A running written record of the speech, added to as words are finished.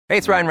Hey,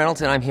 it's Ryan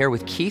Reynolds, and I'm here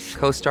with Keith,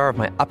 co-star of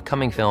my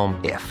upcoming film,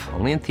 If,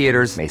 only in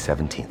theaters May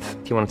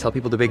 17th. Do you want to tell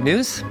people the big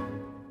news?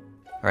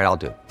 All right, I'll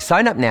do it.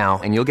 Sign up now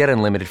and you'll get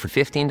unlimited for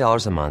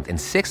 $15 a month and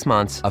 6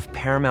 months of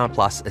Paramount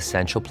Plus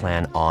Essential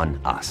Plan on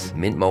us.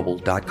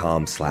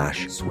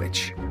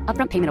 MintMobile.com/switch.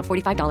 Upfront payment of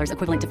 $45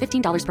 equivalent to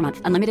 $15 per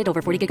month. Unlimited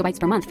over 40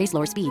 gigabytes per month. Face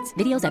lower speeds.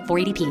 Videos at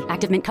 480p.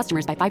 Active Mint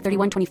customers by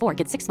 531.24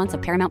 get 6 months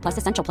of Paramount Plus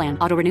Essential Plan.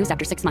 Auto renews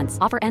after 6 months.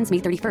 Offer ends May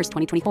 31st,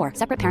 2024.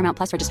 Separate Paramount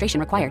Plus registration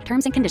required.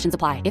 Terms and conditions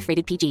apply if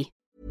rated PG.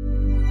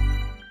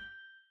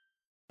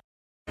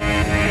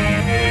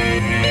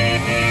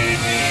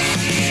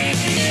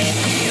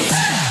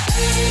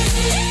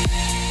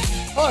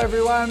 Hi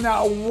everyone,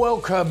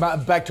 welcome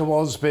back to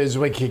Wazbiz.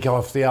 We kick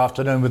off the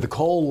afternoon with the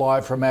call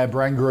live from our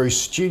Barangaroo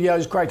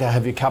studios. Great to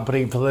have your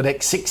company for the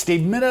next 60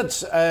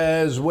 minutes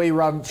as we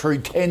run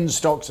through 10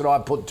 stocks that I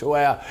put to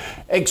our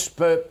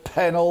expert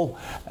panel.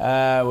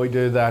 We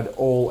do that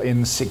all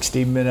in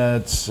 60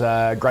 minutes.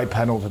 Great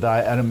panel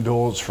today. Adam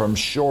Dawes from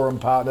Shaw &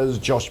 Partners,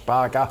 Josh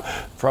Parker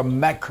from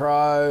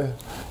Macro.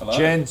 Hello.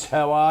 Gents,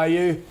 how are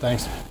you?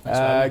 Thanks.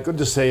 Good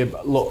to see you.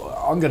 Look,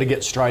 I'm going to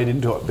get straight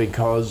into it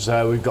because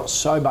we've got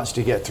so much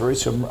to get through.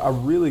 It's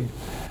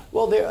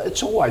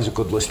always a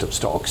good list of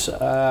stocks,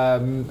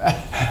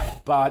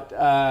 but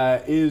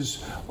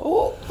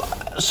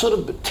sort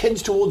of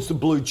tends towards the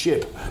blue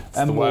chip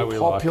and the more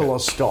popular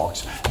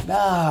stocks.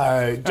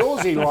 No,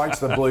 Dawsey likes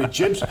the blue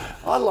chips.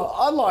 I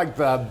like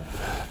the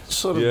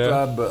sort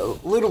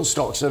of little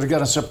stocks that are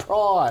going to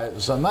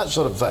surprise and that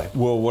sort of thing.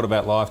 Well, what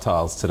about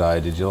Lifetiles today?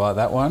 Did you like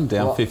that one?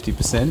 Down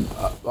 50%?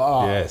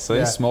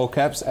 Small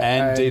caps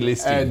and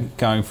delisting, and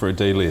going for a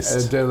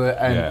delist.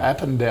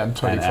 Appen down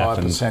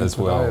 25% as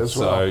well. Today as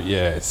well.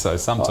 So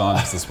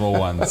sometimes the small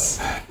ones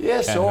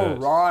yes, all hurt.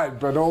 Right,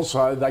 but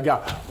also they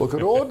go, look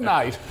at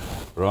Ordinate.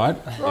 Right,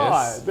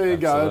 yes, there you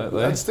absolutely. go.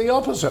 That's the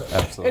opposite.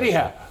 Absolutely.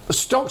 Anyhow, the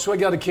stocks we're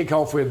going to kick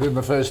off with in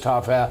the first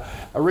half hour: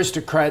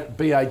 Aristocrat,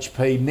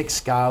 BHP, Nick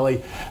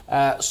Scali,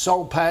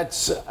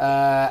 Solpats,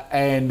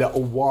 and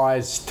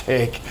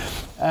WiseTech.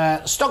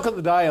 Stock of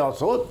the day, I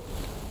thought.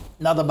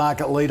 Another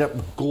market leader,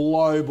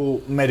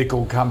 global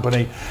medical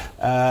company,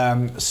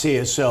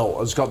 CSL,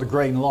 has got the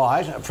green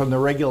light from the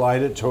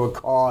regulator to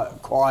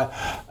acquire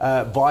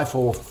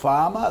Vifor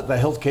Pharma. The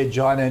healthcare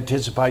giant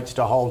anticipates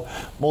to hold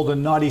more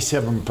than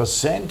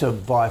 97% of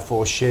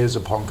Vifor shares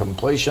upon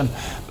completion,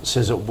 but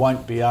says it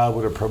won't be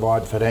able to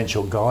provide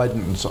financial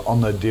guidance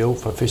on the deal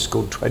for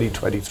fiscal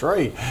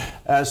 2023.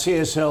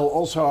 CSL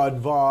also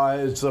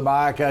advised the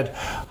market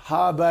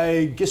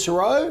Harvey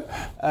Gisero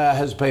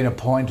has been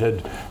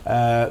appointed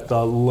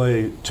to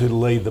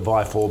lead the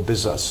Vifor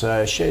business.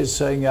 Shares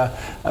seeing a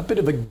bit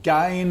of a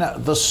gain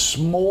this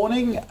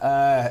morning,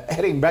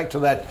 heading back to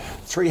that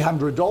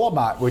 $300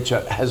 mark, which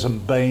it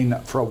hasn't been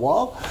for a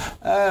while.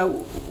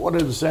 What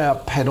does our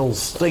panel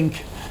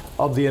think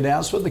of the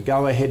announcement, the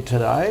go-ahead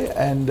today,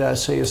 and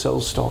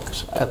CSL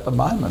stocks at the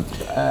moment?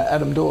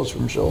 Adam Dawes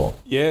from Shaw.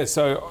 Yeah,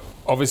 so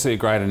obviously a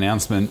great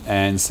announcement,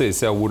 and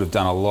CSL would have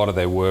done a lot of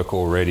their work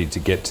already to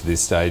get to this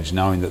stage,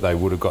 knowing that they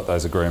would have got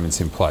those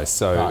agreements in place.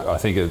 So right. I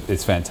think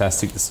it's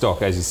fantastic. The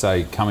stock, as you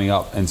say, coming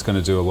up, and it's going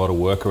to do a lot of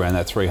work around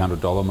that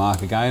 $300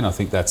 mark again. I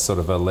think that's sort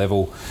of a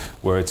level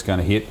where it's going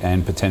to hit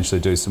and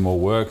potentially do some more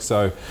work.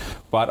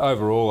 But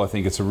overall, I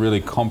think it's a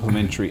really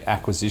complementary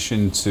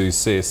acquisition to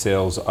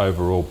CSL's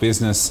overall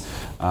business.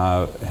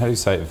 How do you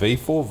say it?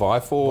 Vifor?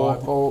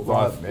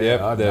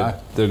 Yeah, I know.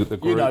 The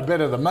group. You know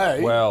better than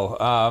me. Well,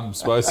 I'm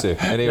supposed to.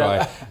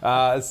 Anyway,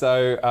 a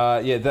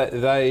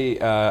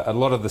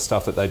lot of the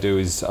stuff that they do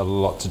is a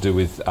lot to do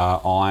with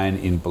iron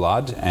in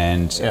blood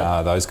and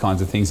those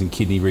kinds of things, and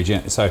kidney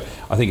regen. So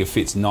I think it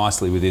fits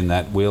nicely within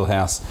that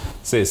wheelhouse.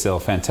 CSL,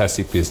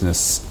 fantastic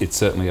business. It's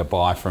certainly a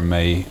buy from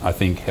me. I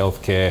think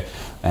healthcare.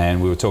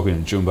 And we were talking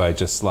to Jumbo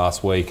just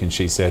last week, and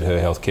she said her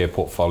healthcare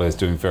portfolio is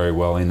doing very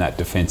well in that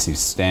defensive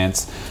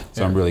stance.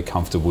 So I'm really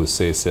comfortable with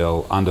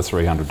CSL under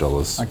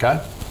 $300. Okay.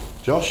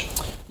 Josh?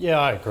 Yeah,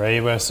 I agree.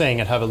 We're seeing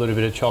it have a little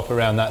bit of chop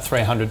around that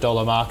 $300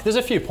 mark. There's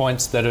a few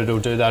points that it'll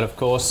do that, of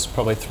course,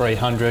 probably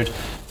 300.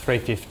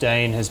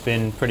 315 has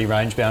been pretty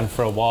range bound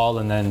for a while,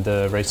 and then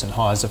the recent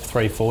highs of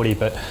 340,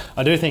 but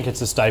I do think it's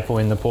a staple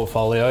in the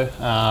portfolio.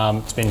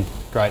 It's been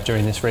great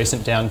during this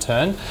recent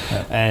downturn,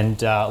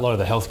 and a lot of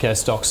the healthcare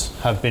stocks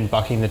have been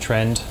bucking the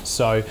trend.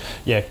 So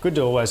yeah, good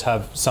to always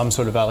have some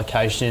sort of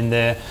allocation in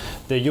there.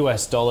 The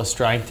US dollar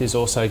strength is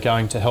also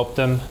going to help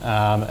them,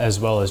 as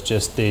well as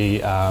just the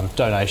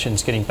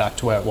donations getting back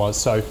to where it was.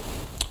 So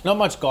not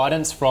much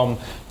guidance from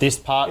this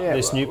new part of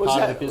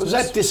the business. Was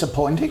that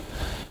disappointing?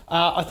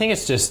 I think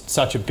it's just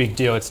such a big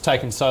deal. It's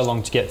taken so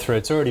long to get through.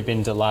 It's already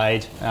been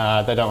delayed.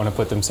 They don't want to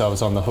put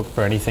themselves on the hook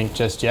for anything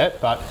just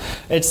yet. But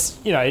it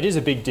is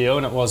a big deal,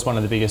 and it was one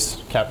of the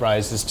biggest cap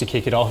raises to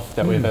kick it off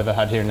that we've ever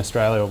had here in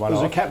Australia. It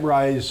was a cap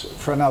raise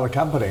for another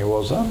company,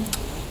 was it?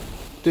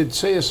 did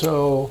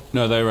CSL?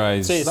 No, they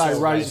raised. They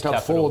raised up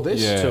capital for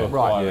this, Yeah.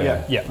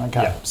 right? Yeah.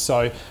 Okay. Yeah.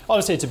 So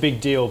obviously it's a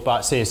big deal,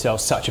 but CSL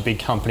is such a big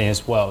company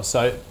as well.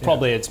 So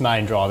probably its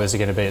main drivers are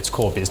going to be its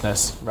core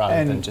business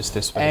rather than just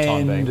this for the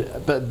time being.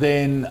 But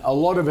then a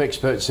lot of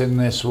experts in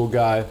this will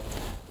go,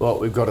 well,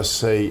 we've got to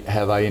see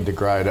how they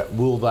integrate it.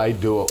 Will they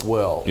do it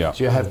well? Yeah.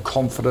 Do you have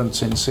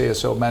confidence in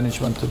CSL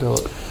management to do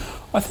it?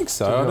 I think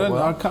so.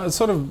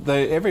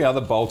 Every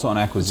other bolt-on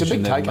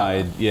acquisition they've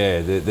made,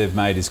 they've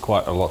made is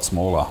quite a lot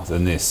smaller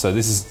than this. So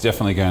this is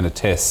definitely going to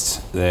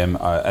test them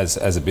as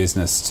a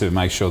business to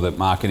make sure that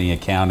marketing,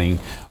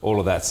 accounting, all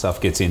of that stuff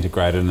gets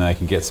integrated and they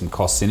can get some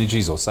cost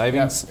synergies or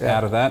savings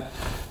out of that.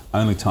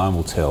 Only time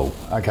will tell.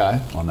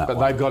 Okay. On that but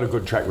one. they've got a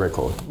good track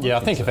record. Yeah, I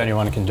think if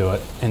anyone can do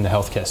it in the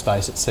healthcare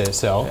space at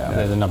CSL,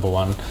 they're the number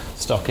one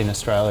stock in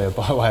Australia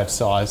by way of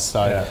size.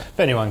 So if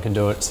anyone can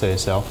do it,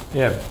 CSL.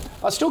 Yeah.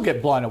 I still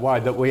get blown away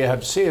that we have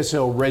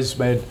CSL,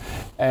 ResMed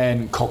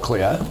and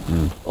Cochlear,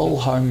 all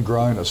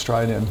homegrown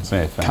Australian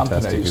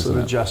companies that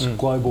are just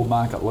global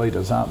market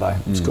leaders, aren't they?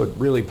 It's good.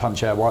 Really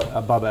punch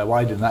above our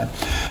weight in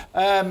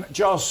that.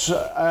 Josh,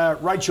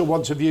 Rachel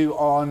wants a view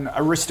on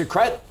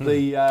Aristocrat,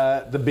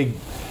 the big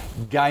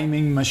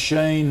gaming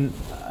machine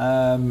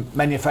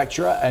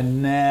manufacturer,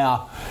 and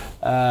now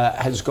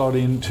has got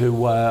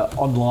into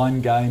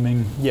online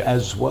gaming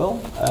as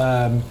well.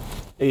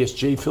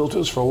 ESG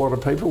filters for a lot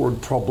of people would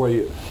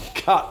probably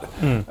cut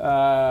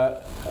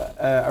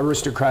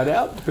Aristocrat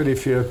out. But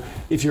if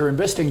you're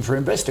investing for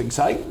investing's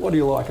sake, what do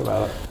you like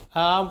about it?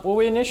 Well,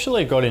 we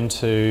initially got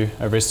into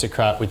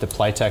Aristocrat with the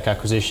Playtech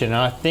acquisition, and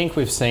I think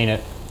we've seen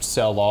it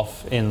sell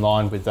off in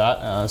line with that.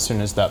 As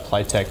soon as that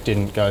Playtech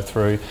didn't go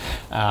through,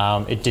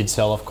 it did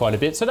sell off quite a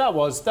bit. So that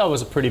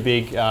was a pretty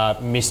big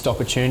missed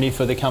opportunity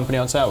for the company.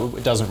 I'd say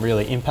it doesn't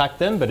really impact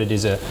them, but it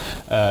is a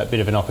bit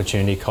of an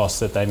opportunity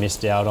cost that they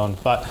missed out on.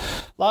 But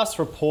last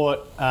report,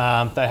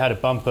 they had a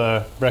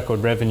bumper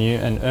record revenue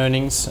and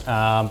earnings.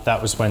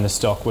 That was when the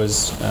stock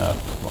was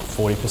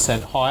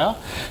 40% higher.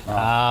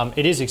 Right.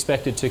 It is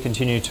expected to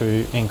continue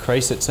to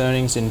increase its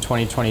earnings in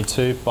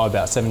 2022 by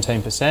about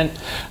 17%.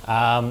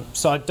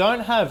 So I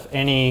don't have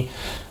any,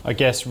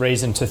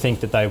 reason to think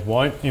that they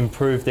won't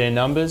improve their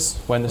numbers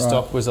when the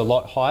stock was a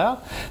lot higher.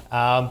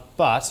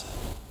 But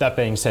that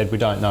being said, we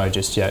don't know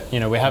just yet.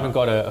 We haven't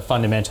got a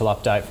fundamental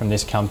update from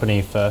this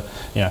company for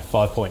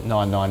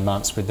 5.99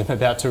 months, with them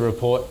about to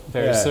report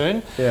very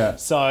soon. Yeah.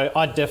 So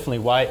I'd definitely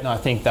wait, and I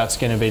think that's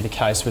going to be the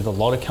case with a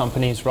lot of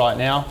companies right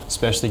now,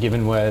 especially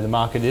given where the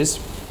market is.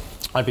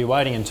 I'd be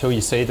waiting until you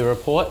see the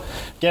report.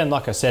 Again,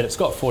 like I said, it's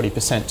got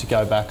 40% to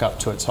go back up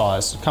to its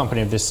highs. A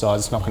company of this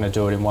size is not going to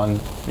do it in one,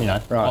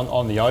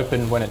 on the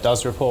open when it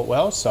does report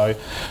well. So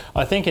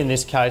I think in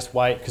this case,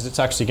 wait, because it's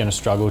actually going to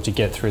struggle to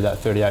get through that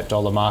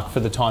 $38 mark for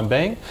the time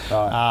being.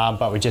 Right.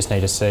 But we just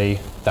need to see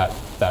that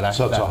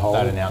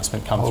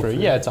announcement come through.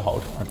 Yeah, it's a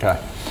hold.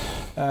 Okay.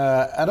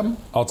 Adam?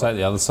 I'll take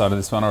the other side of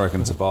this one. I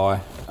reckon it's a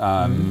buy.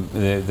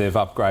 They've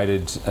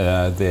upgraded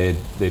their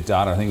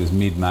data. I think it was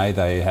mid-May.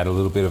 They had a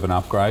little bit of an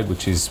upgrade,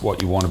 which is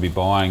what you want to be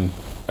buying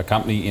a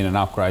company in an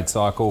upgrade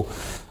cycle.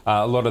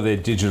 A lot of their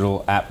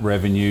digital app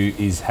revenue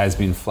has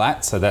been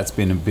flat, so that's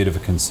been a bit of a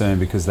concern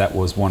because that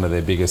was one of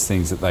their biggest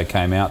things that they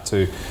came out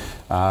to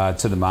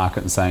the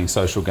market and saying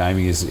social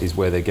gaming is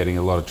where they're getting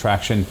a lot of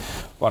traction.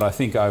 But I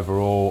think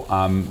overall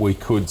we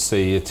could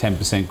see a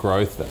 10%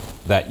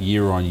 growth that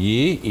year on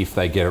year if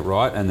they get it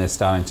right, and they're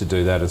starting to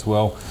do that as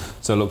well.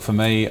 So look, for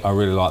me, I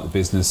really like the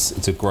business.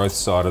 It's a growth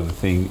side of the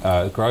thing,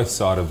 growth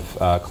side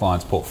of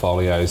clients'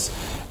 portfolios,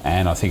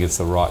 and I think it's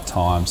the right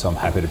time, so I'm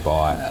happy to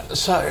buy it.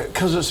 So,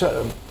 because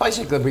it's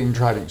basically been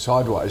trading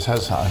sideways,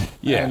 hasn't it?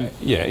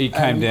 Yeah, it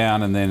came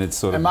down and then it's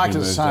sort of... And Mark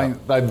is saying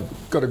they've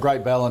got a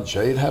great balance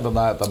sheet, haven't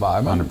they, at the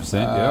moment?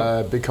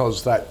 100%,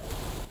 because that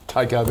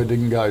takeover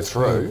didn't go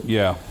through.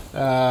 Yeah.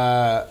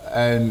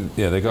 And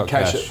they got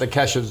cash. The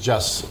cash is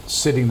just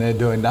sitting there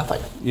doing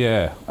nothing.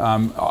 Yeah.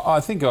 I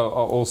think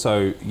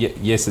also,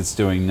 yes, it's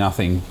doing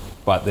nothing,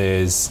 but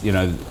there's,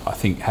 I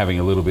think having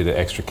a little bit of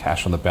extra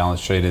cash on the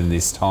balance sheet in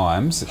these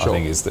times, I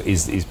think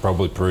is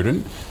probably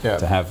prudent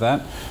to have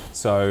that.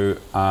 So,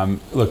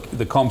 look,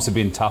 the comps have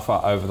been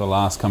tougher over the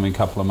last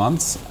couple of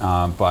months,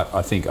 but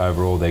I think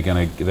overall they're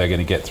going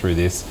to get through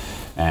this,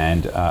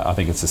 and I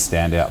think it's a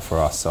standout for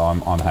us. So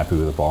I'm happy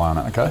with a buy on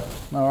it. Okay,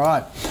 all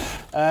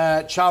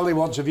right. Charlie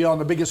wants a view on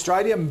the big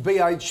Australian,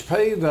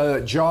 BHP,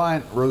 the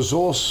giant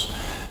resource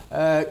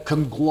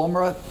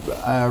conglomerate,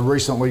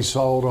 recently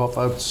sold off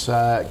its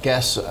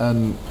gas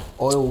and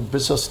oil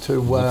business to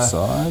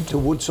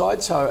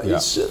Woodside. So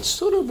it's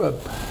sort of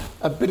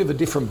a bit of a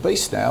different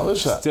beast now,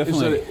 is it?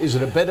 Definitely. Is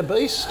it a better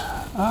beast?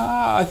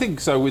 I think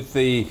so. With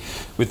the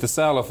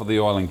sale off of the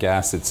oil and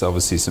gas, it's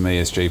obviously some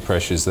ESG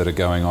pressures that are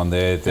going on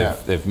there.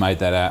 They've made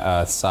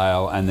that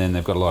sale, and then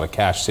they've got a lot of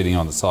cash sitting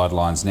on the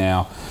sidelines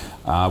now.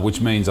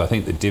 Which means I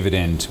think the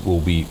dividend will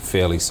be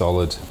fairly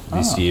solid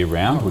this year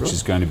round, which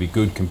is going to be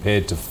good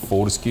compared to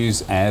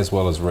Fortescue's as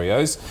well as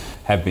Rio's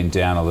have been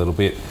down a little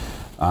bit.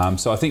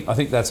 So I think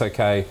that's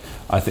okay.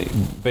 I think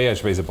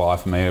BHP is a buy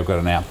for me. I've got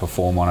an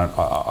outperform on it.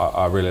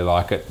 I really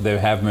like it. They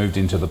have moved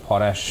into the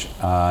potash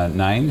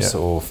names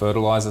or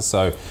fertiliser,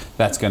 so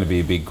that's going to be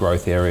a big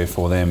growth area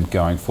for them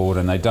going forward.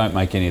 And they don't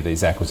make any of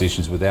these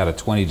acquisitions without a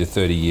 20 to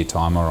 30 year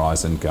time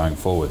horizon going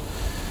forward.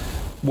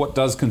 What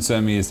does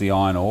concern me is the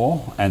iron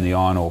ore and the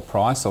iron ore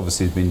price.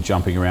 Obviously, it's been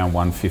jumping around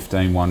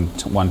 115,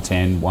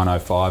 110,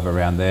 105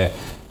 around there.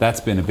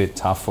 That's been a bit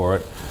tough for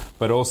it.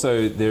 But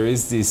also there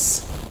is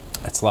this,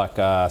 it's like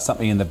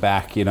something in the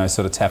back, sort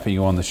of tapping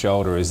you on the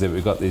shoulder, is that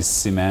we've got this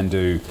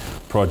Simandu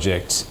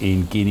project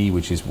in Guinea,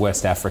 which is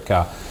West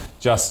Africa.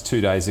 Just 2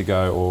 days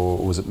ago,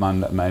 or was it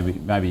Monday,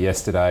 maybe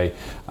yesterday,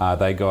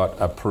 they got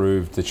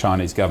approved, the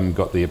Chinese government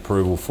got the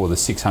approval for the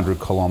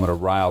 600-kilometre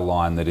rail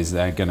line that is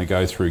going to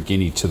go through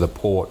Guinea to the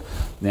port.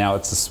 Now,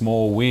 it's a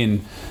small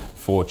win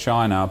for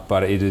China,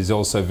 but it is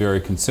also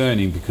very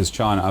concerning because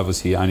China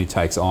obviously only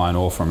takes iron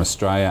ore from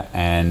Australia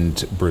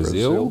and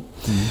Brazil.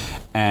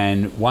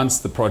 And once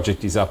the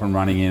project is up and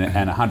running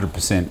and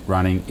 100%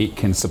 running, it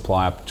can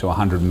supply up to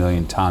 100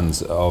 million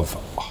tonnes of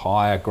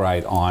higher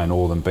grade iron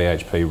ore than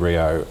BHP,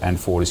 Rio and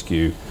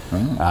Fortescue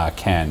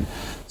can.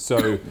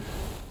 So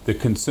the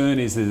concern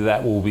is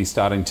that will be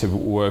starting to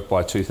work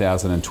by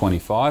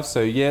 2025. So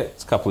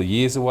it's a couple of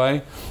years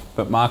away,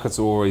 but markets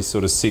are always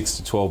sort of 6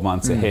 to 12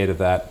 months ahead of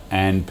that,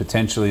 and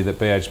potentially that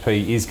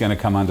BHP is going to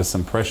come under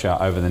some pressure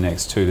over the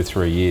next 2 to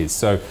 3 years.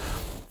 So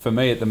for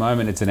me at the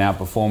moment, it's an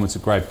outperform. It's a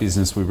great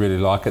business. We really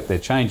like it. They're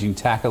changing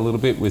tack a little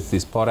bit with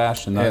this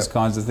potash and those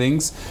kinds of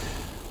things.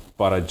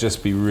 But I'd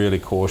just be really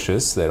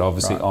cautious that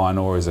obviously iron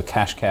ore is a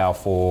cash cow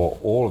for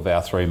all of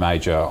our three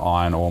major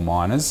iron ore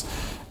miners.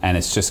 And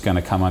it's just going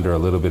to come under a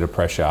little bit of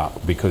pressure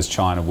because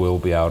China will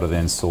be able to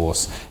then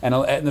source. And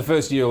in the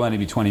first year, it'll only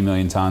be 20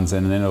 million tonnes,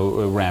 and then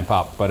it'll ramp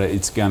up. But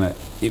it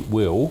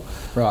will,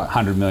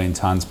 100 million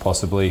tonnes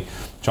possibly.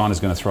 China's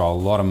going to throw a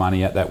lot of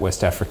money at that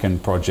West African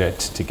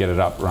project to get it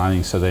up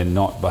running, so they're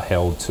not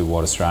beheld to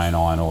what Australian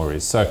iron ore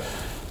is. So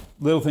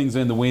little things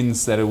in the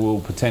wins that it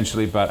will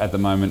potentially, but at the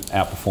moment,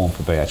 outperform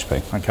for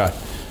BHP. Okay.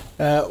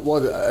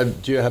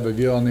 Do you have a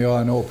view on the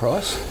iron ore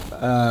price?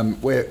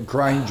 Where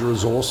Grange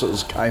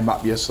Resources came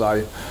up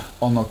yesterday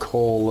on the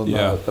call, and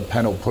the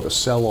panel put a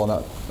sell on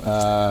it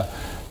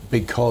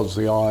because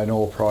the iron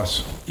ore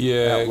price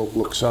outlook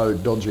looks so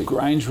dodgy.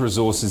 Grange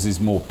Resources is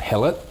more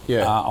pellet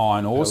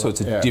iron ore, so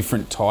it's a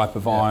different type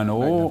of iron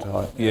ore.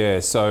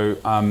 So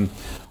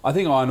I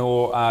think iron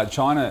ore,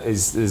 China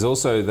is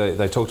also,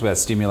 they talked about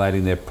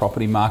stimulating their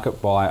property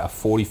market by a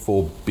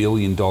 $44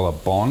 billion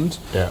bond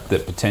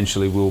that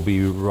potentially will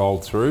be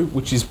rolled through,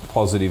 which is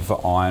positive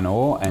for iron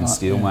ore and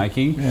steel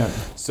making.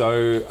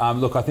 So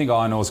look, I think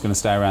iron ore is going to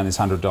stay around this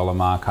 $100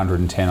 mark,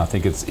 110. I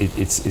think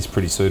it's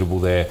pretty suitable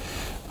there.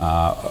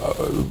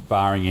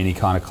 Barring any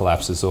kind of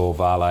collapses or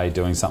Vale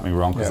doing something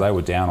wrong, because they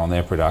were down on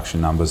their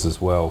production numbers as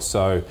well.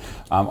 So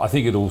I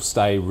think it'll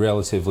stay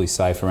relatively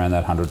safe around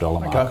that $100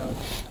 mark.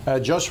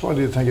 Okay. Josh, what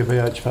do you think of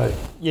BHP?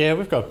 Yeah,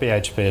 we've got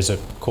BHP as a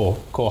core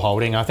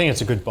holding. I think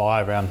it's a good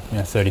buy around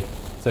 30,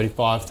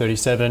 35,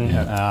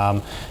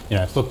 37.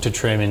 Look to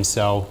trim and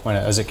sell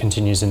as it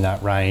continues in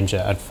that range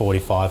at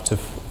 45 to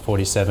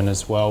 47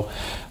 as well.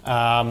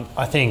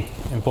 I think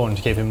important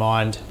to keep in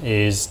mind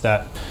is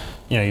that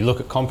you look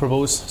at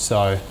comparables,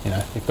 so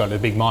you've got the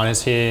big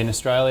miners here in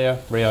Australia,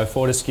 Rio,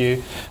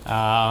 Fortescue.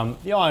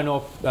 The iron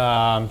ore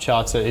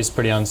charts is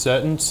pretty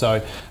uncertain,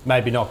 so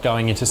maybe not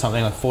going into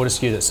something like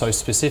Fortescue that's so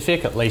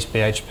specific. At least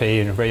BHP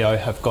and Rio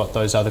have got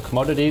those other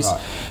commodities.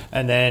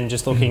 And then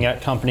just looking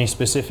at company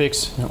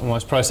specifics,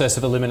 almost process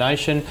of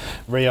elimination,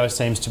 Rio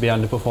seems to be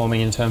underperforming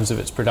in terms of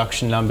its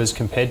production numbers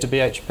compared to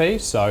BHP.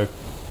 So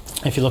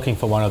if you're looking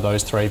for one of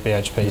those three,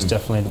 BHP is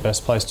definitely the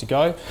best place to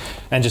go.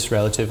 And just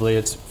relatively,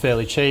 it's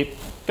fairly cheap.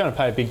 Going to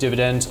pay a big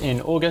dividend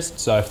in August,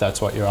 so if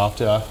that's what you're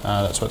after,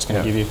 that's what it's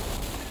going to give you.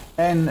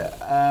 And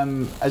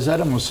as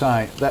Adam was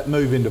saying, that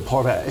move into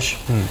potash,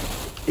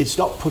 it's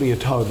not putting a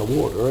toe in the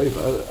water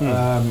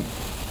either.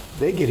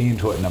 They're getting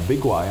into it in a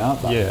big way,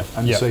 aren't they?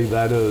 And see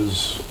that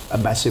as a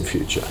massive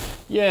future.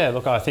 Yeah,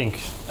 look, I think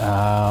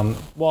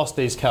whilst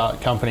these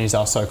companies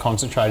are so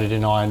concentrated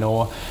in iron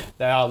ore,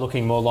 they are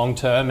looking more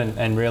long-term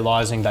and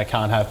realising they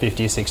can't have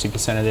 50 or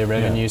 60% of their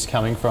revenues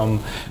coming from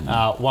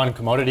one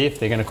commodity if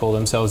they're going to call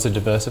themselves a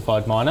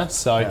diversified miner.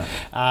 So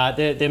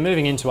they're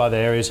moving into other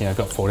areas. You've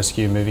got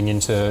Fortescue moving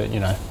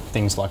into,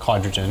 things like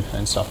hydrogen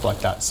and stuff like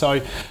that. So,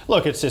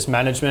 look, it's just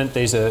management.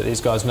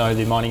 These guys know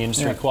the mining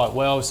industry quite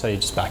well, so you're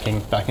just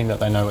backing that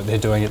they know what they're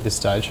doing at this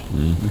stage.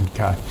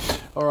 Okay.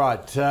 All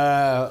right,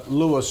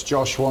 Lewis,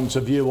 Josh wants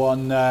a view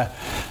on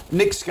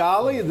Nick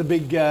Scali, the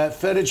big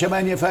furniture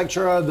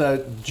manufacturer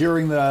that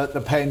during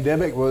the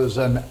pandemic was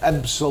an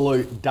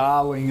absolute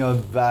darling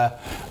of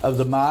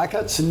the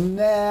markets.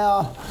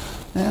 Now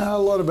a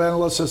lot of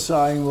analysts are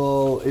saying,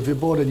 well, if you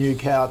bought a new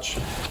couch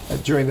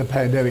during the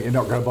pandemic, you're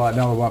not going to buy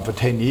another one for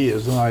 10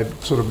 years. And they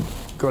sort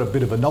of got a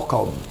bit of a knock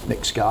on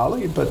Nick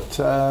Scali, but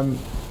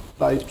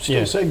they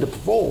still seem to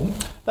perform.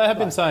 They have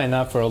been saying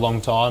that for a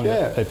long time,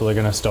 that people are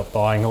going to stop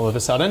buying all of a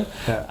sudden.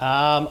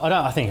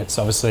 I think it's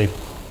obviously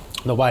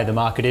the way the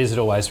market is, it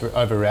always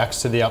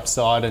overreacts to the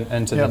upside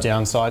and to the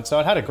downside. So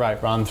it had a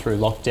great run through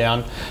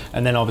lockdown,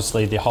 and then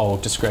obviously the whole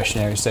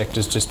discretionary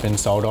sector's just been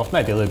sold off,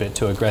 maybe a little bit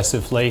too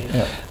aggressively.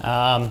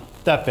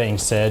 That being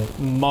said,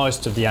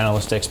 most of the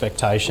analyst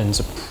expectations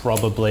are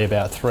probably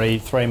about three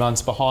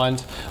months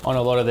behind on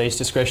a lot of these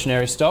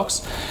discretionary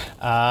stocks.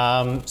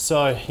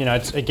 So, you know,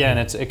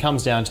 it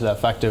comes down to that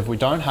fact of we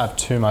don't have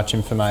too much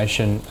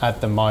information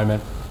at the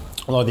moment.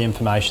 A lot of the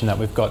information that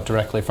we've got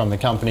directly from the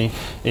company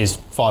is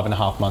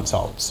 5.5 months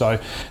old. So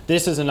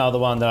this is another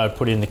one that I'd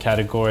put in the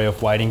category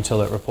of waiting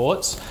till it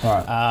reports.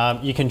 Right.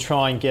 You can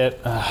try and get,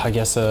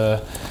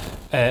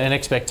 an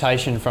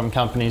expectation from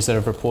companies that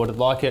have reported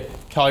like it.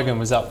 Kogan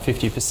was up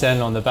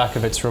 50% on the back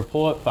of its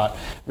report, but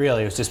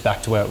really it was just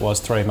back to where it was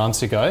 3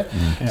 months ago.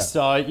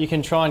 So you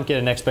can try and get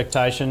an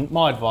expectation.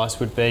 My advice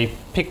would be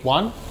pick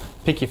one.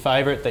 Pick your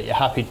favourite that you're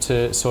happy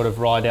to sort of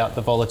ride out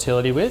the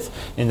volatility with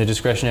in the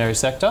discretionary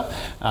sector,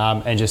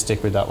 and just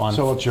stick with that one.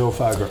 So what's your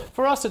favourite?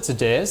 For us, it's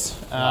Adairs.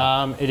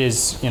 It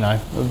is, a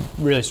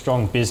really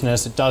strong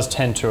business. It does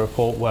tend to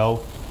report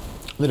well.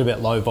 A little bit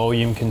low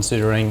volume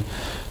considering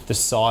the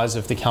size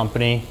of the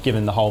company,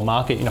 given the whole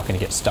market. You're not going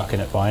to get stuck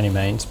in it by any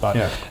means, but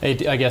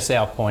I guess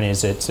our point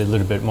is it's a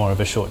little bit more of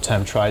a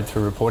short-term trade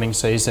through reporting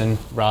season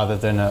rather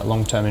than a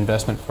long-term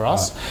investment for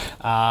us.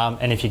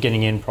 And if you're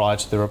getting in prior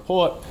to the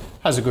report,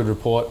 has a good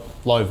report,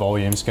 low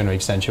volume is going to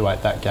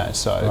accentuate that gain.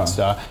 So it's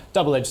a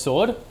double-edged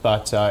sword,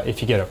 but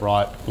if you get it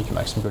right, you can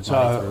make some good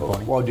money through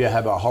reporting. Well, do you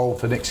have a hold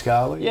for Nick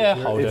Scali? Yeah,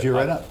 hold it. If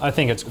you're in it? I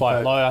think it's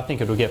quite low. I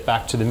think it'll get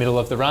back to the middle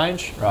of the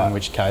range, in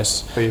which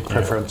case... So your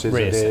preference is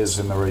Adairs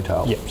in the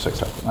retail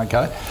sector?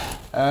 Okay.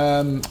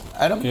 Adam,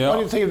 what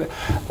do you think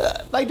of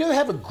that? They do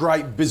have a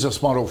great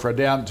business model for a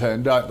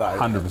downturn, don't they?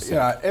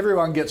 100%.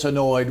 Everyone gets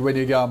annoyed when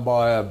you go and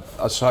buy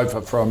a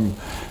sofa from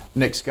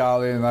Nick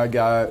Scali and they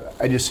go,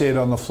 and you see it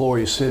on the floor,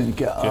 you sit and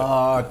you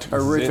go,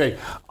 terrific.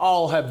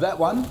 I'll have that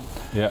one.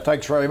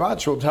 Thanks very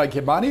much. We'll take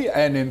your money,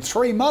 and in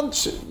 3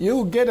 months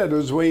you'll get it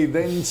as we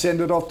then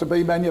send it off to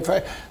be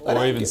manufactured.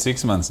 Or even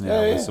 6 months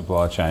now with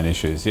supply chain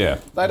issues. They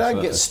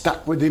don't get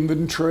stuck with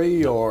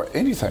inventory or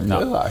anything,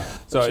 do they?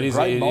 So it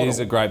is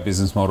a great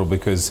business model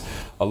because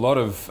a lot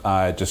of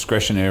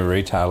discretionary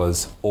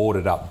retailers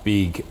ordered up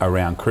big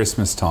around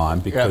Christmas time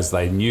because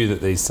they knew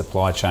that these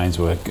supply chains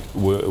were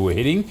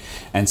hitting,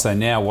 and so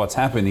now what's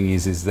happening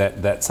is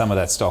that some of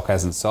that stock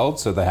hasn't sold,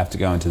 so they have to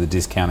go into the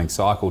discounting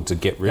cycle to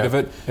get rid of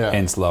it,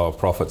 hence lower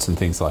profits and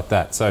things like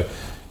that. So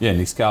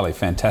Nick Scali,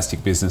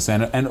 fantastic business,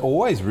 and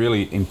always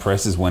really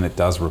impresses when it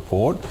does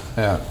report.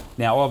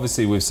 Now,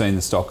 obviously, we've seen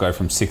the stock go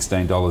from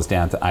 $16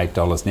 down to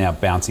 $8, now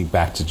bouncing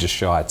back to just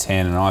shy of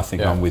 10, and I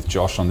think I'm with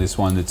Josh on this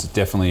one. It's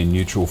definitely a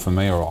neutral for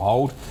me or a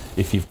hold.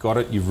 If you've got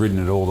it, you've ridden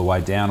it all the way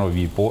down, or if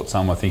you've bought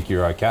some, I think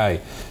you're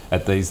okay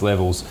at these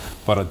levels.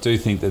 But I do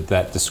think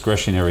that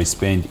discretionary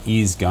spend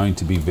is going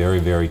to be very,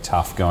 very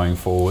tough going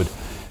forward.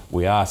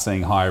 We are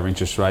seeing higher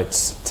interest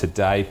rates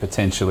today.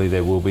 Potentially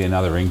there will be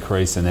another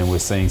increase, and then we're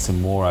seeing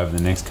some more over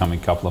the next coming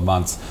couple of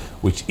months,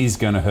 which is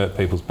going to hurt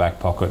people's back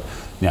pocket.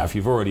 Now, if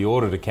you've already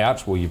ordered a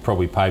couch, well, you've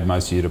probably paid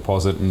most of your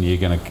deposit, and you're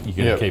going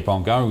to keep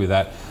on going with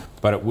that.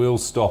 But it will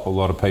stop a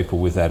lot of people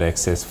with that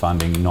excess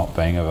funding not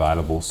being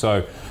available.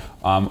 So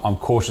I'm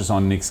cautious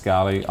on Nick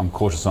Scali. I'm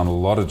cautious on a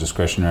lot of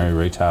discretionary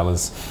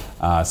retailers.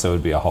 So it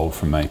would be a hold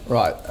from me.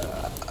 Right.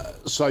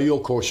 So you're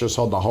cautious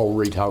on the whole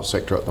retail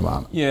sector at the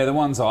moment? Yeah, the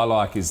ones I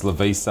like is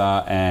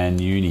Lovisa and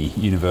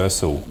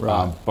Universal.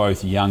 Right.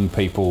 Both young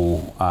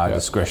people,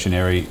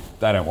 discretionary.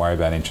 They don't worry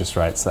about interest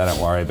rates. They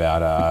don't worry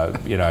about,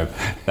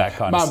 that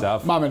kind of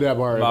stuff. Mum and Dad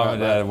worry about that. Mum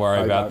and Dad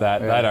worry about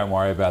that. They don't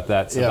worry about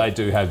that. So they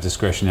do have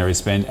discretionary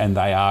spend, and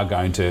they are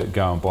going to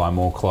go and buy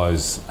more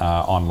clothes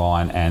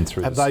online and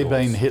through the stores. Have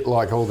they been hit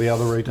like all the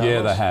other retailers?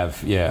 Yeah, they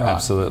have. Yeah,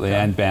 absolutely.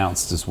 And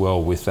bounced as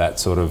well with that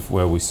sort of,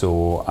 where we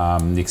saw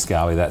Nick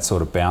Scali, that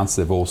sort of bounce.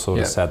 They've all sort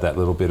of had that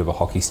little bit of a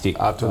hockey stick.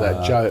 After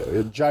that,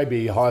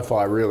 JB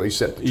Hi-Fi really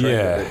set the trend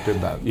a bit,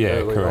 didn't they?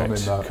 Yeah,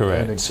 correct.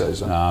 Earnings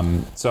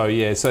season. So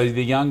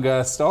the younger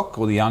stock,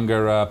 or the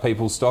younger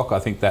people's stock, I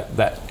think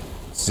that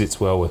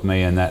sits well with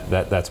me, and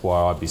that's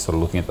why I'd be sort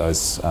of looking at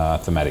those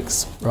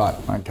thematics. Right,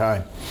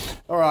 okay.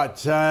 All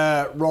right,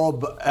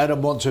 Rob,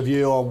 Adam wants a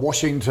view on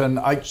Washington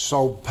H.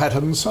 Sol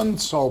Pattinson,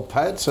 Sol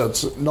Pats.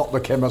 It's not the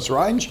chemist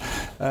range.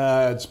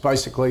 It's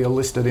basically a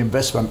listed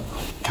investment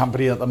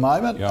company at the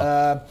moment. Yep.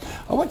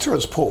 I went through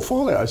its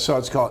portfolio, so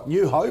it's got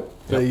New Hope,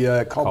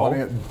 the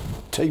company,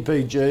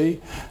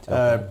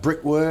 TPG,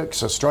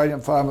 Brickworks, Australian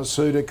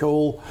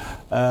Pharmaceutical,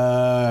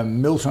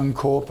 Milton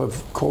Corp.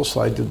 Of course,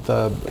 they did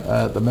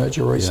the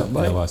merger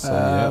recently.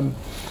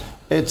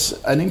 It's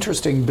an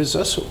interesting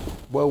business,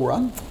 well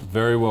run.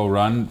 Very well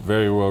run,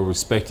 very well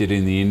respected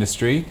in the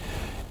industry,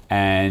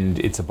 and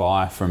it's a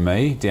buy from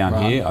me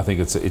down here. I think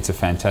it's a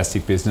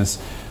fantastic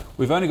business.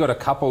 We've only got a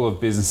couple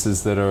of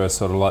businesses that are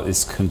sort of like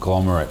this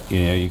conglomerate.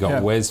 You've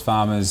got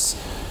Wesfarmers,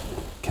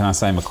 can I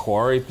say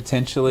Macquarie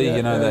potentially,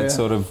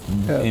 sort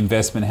of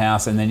investment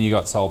house, and then you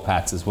got Soul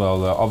Patts as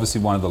well. They're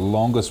obviously one of the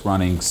longest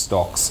running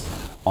stocks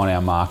on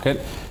our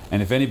market,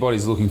 And if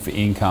anybody's looking for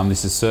income,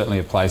 this is certainly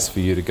a place for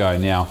you to go.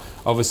 Now,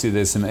 obviously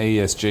there's some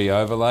ESG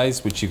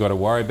overlays which you've got to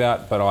worry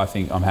about, but I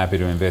think I'm happy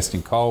to invest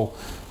in coal,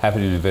 happy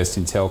to invest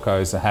in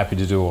telcos, happy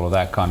to do all of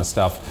that kind of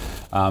stuff.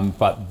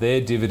 But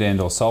their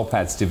dividend, or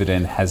Solpat's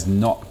dividend, has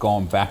not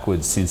gone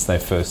backwards since they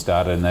first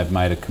started, and they've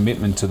made a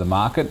commitment to the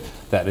market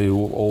that it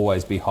will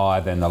always be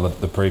higher than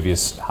the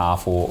previous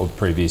half or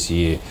previous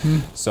year.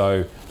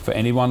 So for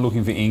anyone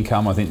looking for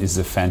income, I think this is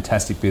a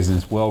fantastic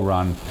business, well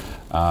run.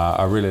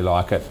 I really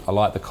like it. I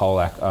like the coal.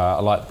 I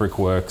like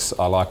Brickworks.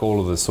 I like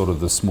all of the sort of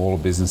the smaller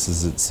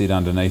businesses that sit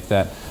underneath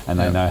that, and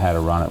they know how to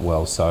run it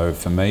well. So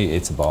for me,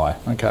 it's a buy.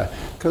 Okay,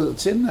 because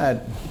it's in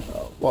that.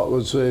 What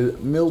was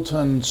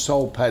Milton,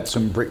 Solpats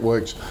and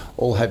Brickworks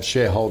all have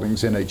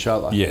shareholdings in each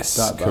other? Yes,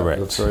 correct.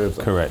 The three of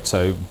them. Correct.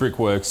 So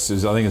Brickworks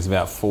is, I think it's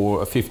about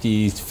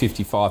 50 to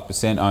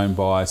 55% owned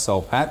by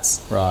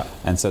Solpats. Right.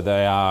 And so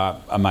they are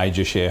a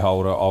major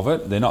shareholder of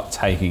it. They're not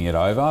taking it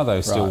over.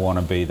 They still want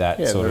to be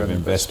that sort of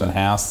investment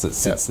house that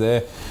sits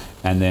there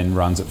and then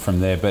runs it from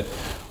there. But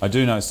I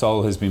do know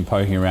Sol has been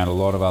poking around a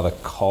lot of other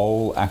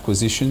coal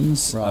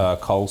acquisitions,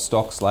 coal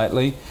stocks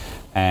lately.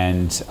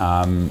 And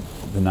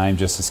the name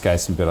just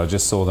escapes me, but I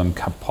just saw them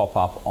pop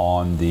up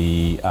on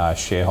the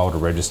shareholder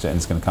register, and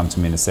it's going to come to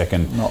me in a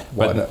second. Not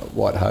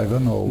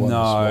Whitehaven or one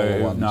of the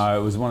smaller ones? No,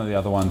 it was one of the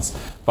other ones.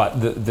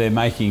 But they're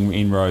making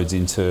inroads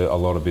into a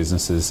lot of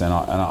businesses, and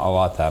I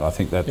like that. I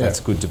think that's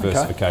good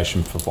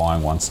diversification for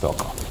buying one stock.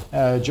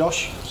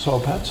 Josh,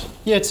 Solpats?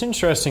 Yeah, it's an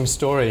interesting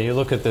story. You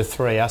look at the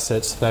three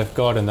assets they've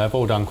got, and they've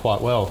all done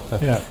quite well.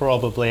 They've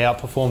probably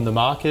outperformed the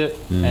market,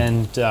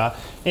 and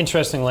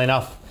interestingly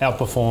enough,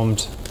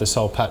 outperformed the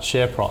Solpat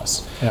share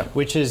price,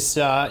 which is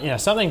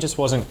something just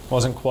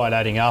wasn't quite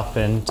adding up.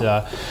 And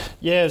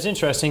it was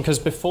interesting because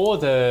before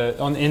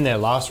in their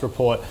last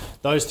report,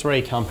 those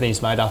three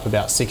companies made up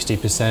about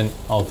 60%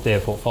 of their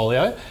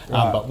portfolio.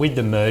 But with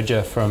the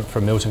merger from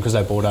Milton, because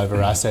they bought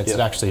over assets, it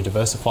actually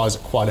diversifies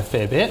it quite a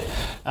fair bit.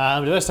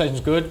 Diversification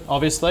is good,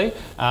 obviously,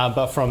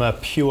 but from a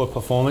pure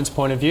performance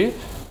point of view,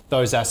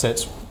 those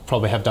assets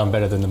probably have done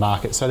better than the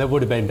market. So they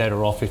would have been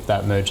better off if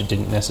that merger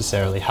didn't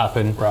necessarily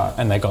happen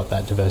and they got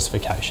that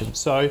diversification.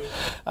 So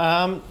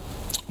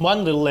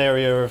one little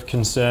area of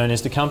concern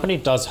is the company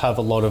does have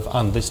a lot of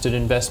unlisted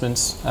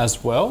investments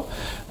as well.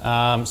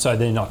 So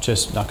they're not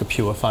just like a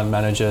pure fund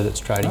manager that's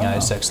trading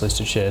ASX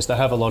listed shares. They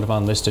have a lot of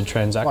unlisted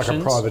transactions. Like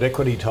a private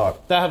equity type.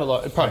 They have a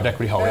lot of private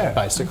equity holding,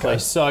 basically. Okay.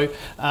 So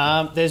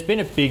there's been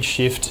a big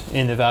shift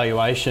in the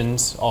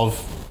valuations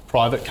of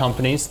private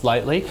companies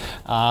lately,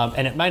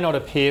 and it may not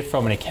appear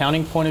from an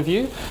accounting point of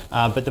view,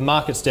 but the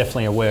market's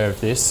definitely aware of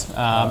this.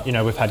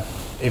 We've had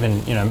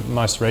even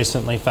most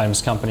recently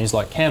famous companies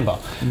like Canva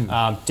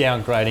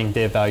downgrading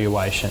their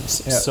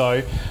valuations.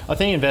 So I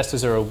think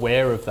investors are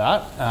aware of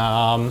that.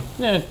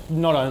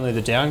 Not only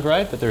the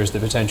downgrade, but there is the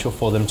potential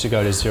for them to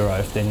go to zero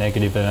if they're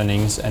negative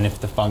earnings and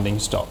if the funding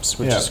stops,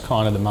 which is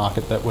kind of the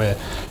market that we're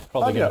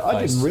probably going to face.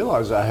 I didn't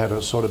realise they had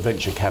a sort of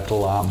venture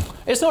capital arm.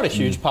 It's not a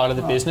huge part of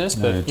the business,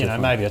 but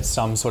maybe it's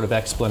some sort of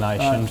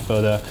explanation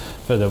for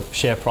the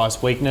share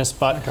price weakness.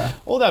 But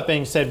all that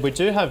being said, we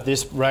do have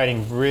this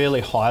rating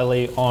really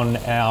highly on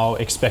our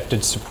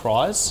expected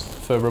surprise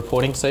for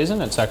reporting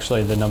season. It's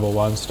actually the number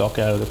one stock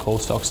out of the call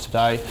stocks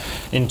today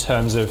in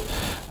terms of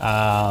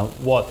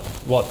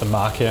what the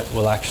market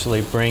will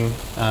actually bring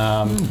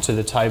to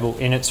the table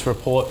in its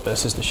report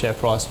versus the share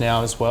price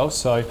now as well.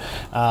 So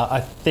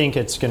I think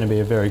it's going to be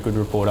a very good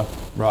reporter.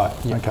 Right,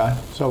 okay.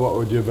 So what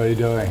would you be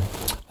doing?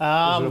 Is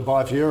it a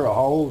buy for you or a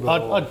hold?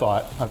 I'd buy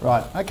it.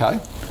 Right, okay.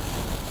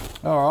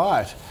 All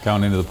right.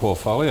 Going into the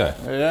portfolio.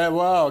 Yeah,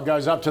 well, it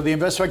goes up to the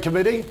investment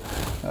committee.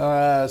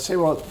 See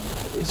what...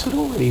 Is it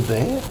already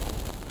there? I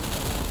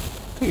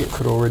think it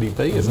could already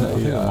be, isn't it? I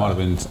think it might have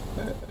been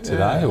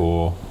today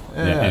or...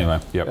 anyway,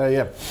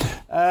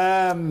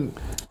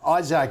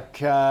 Isaac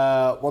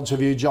wants a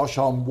view, Josh,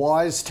 on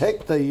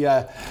WiseTech,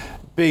 the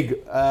big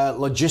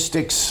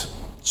logistics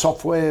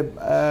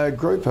software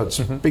group. Its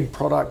big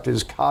product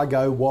is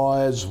Cargo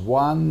Wires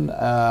One.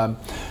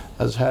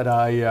 Has had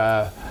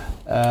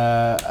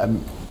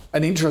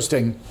an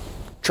interesting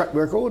track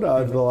record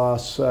over the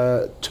last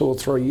 2 or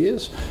 3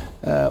 years.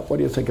 What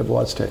do you think of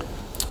WiseTech?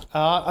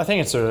 I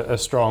think it's a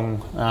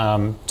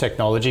strong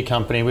technology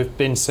company. We've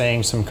been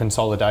seeing some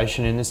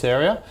consolidation in this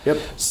area.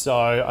 So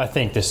I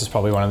think this is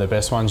probably one of the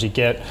best ones you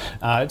get.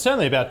 It's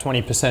only about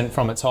 20%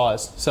 from its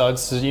highs. So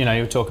it's,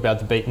 you talk about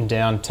the beaten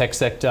down tech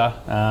sector.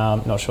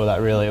 Not sure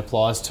that really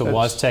applies to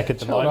WiseTech at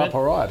the moment. Held up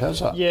all right,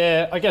 has it?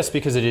 Yeah, I guess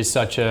because it is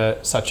such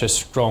a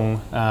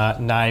strong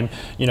name.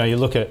 You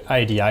look at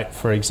 88,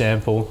 for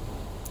example,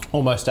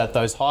 almost at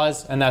those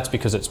highs, and that's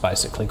because it's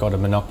basically got a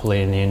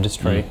monopoly in the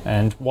industry.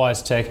 And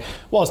WiseTech,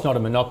 while it's not a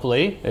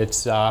monopoly,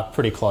 it's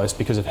pretty close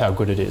because of how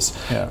good it is.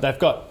 They've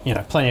got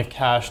plenty of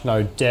cash,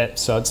 no debt,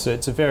 so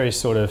it's a very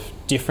sort of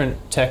different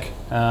tech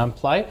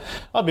play,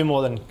 I'd be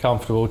more than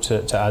comfortable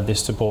to add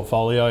this to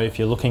portfolio if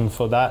you're looking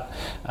for that,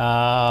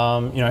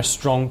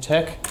 strong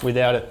tech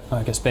without it,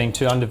 I guess, being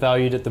too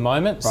undervalued at the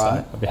moment.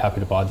 Right. So I'd be happy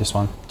to buy this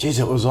one. Geez,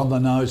 it was on the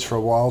nose for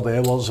a while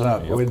there,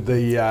 wasn't it? Yep. With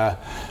the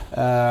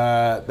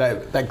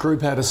that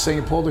group out of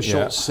Singapore, the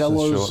short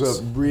sellers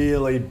that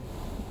really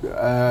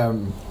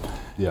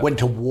went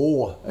to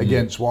war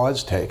against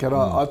WiseTech, and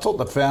I thought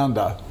the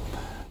founder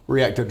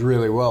reacted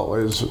really well.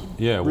 The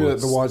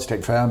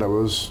WiseTech founder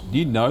was.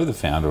 You know the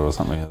founder or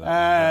something like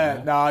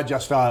that? No,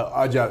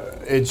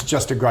 it's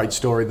just a great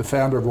story. The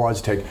founder of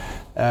WiseTech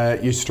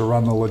used to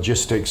run the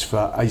logistics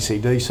for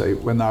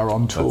AC/DC when they were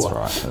on tour.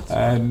 That's right.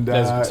 And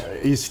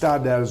he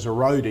started out as a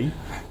roadie,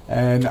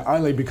 and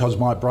only because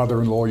my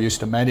brother-in-law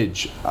used to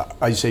manage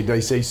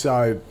AC/DC,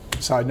 so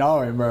I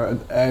know him,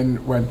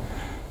 and when.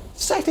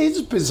 Is that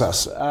his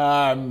business?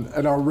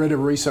 And I read a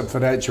recent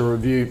Financial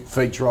Review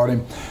feature on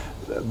him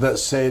that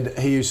said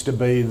he used to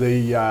be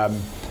the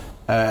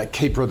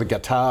keeper of the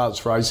guitars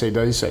for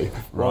AC/DC.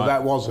 Well, Right.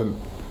 that wasn't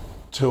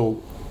till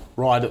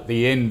right at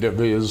the end of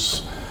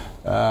his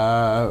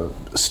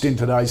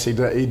stint at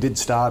AC/DC. He did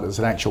start as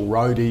an actual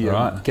roadie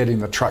and getting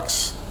the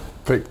trucks.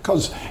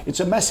 Because it's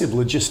a massive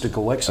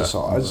logistical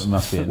exercise It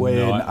must be a when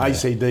nightmare.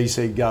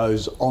 AC/DC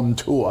goes on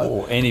tour.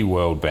 Or any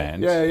world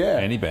band.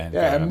 Any band.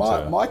 Yeah, and going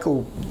on tour.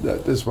 Michael,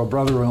 as my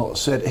brother-in-law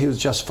said, he was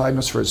just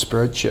famous for his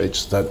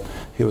spreadsheets, that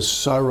he was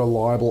so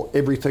reliable,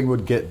 everything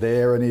would get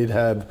there, and he'd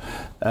have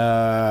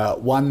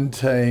one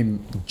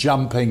team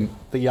jumping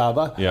the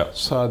other. Yep.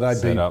 So they'd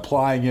Set be up.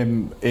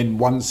 playing in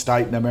one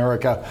state in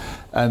America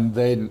and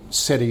then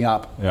setting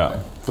up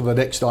for the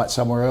next night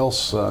somewhere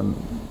else.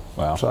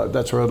 Wow. So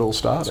that's where it all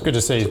started. It's good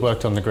to see he's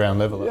worked on the ground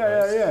level.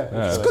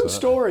 Yeah. It's a good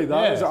story, though.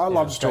 I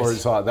love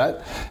stories like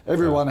that.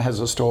 Everyone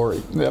has a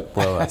story. Yep.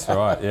 Well, that's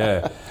right,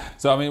 yeah.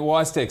 So, I mean,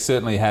 WiseTech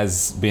certainly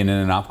has been in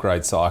an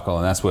upgrade cycle,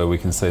 and that's where we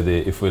can see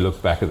if we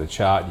look back at the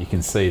chart, you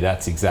can see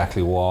that's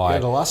exactly why.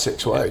 The last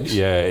 6 weeks.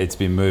 Yeah, it's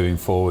been moving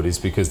forward, is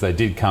because they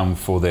did come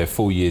for their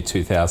full year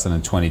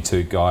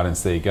 2022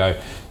 guidance. There you go.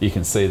 You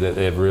can see that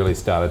they've really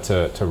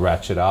started to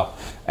ratchet up.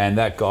 And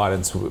that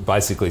guidance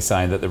basically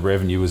saying that the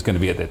revenue was going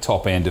to be at the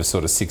top end of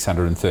sort of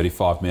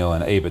 635 mil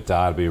and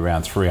EBITDA to be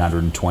around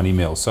 320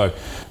 mil. So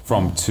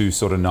from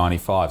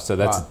 295. So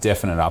that's a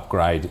definite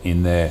upgrade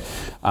in there.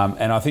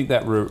 And I think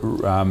that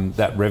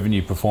that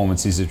revenue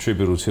performance is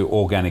attributable to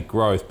organic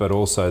growth, but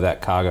also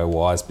that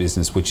CargoWise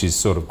business, which is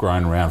sort of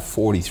grown around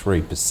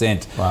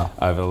 43%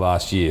 over the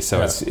last year.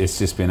 So it's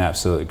just been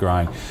absolutely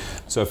growing.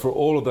 So for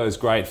all of those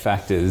great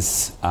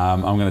factors,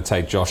 I'm going to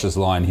take Josh's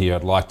line here.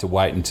 I'd like to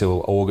wait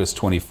until August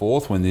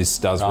 24th when this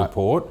does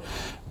report,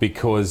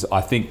 because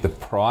I think the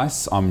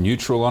price, I'm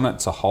neutral on it.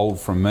 It's a hold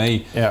from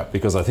me,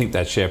 because I think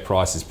that share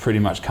price is pretty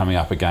much coming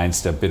up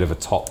against a bit of a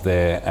top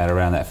there at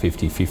around that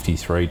 $50,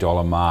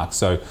 $53 mark.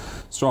 So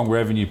strong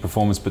revenue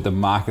performance, but the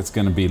market's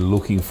going to be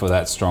looking for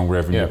that strong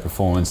revenue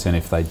performance, and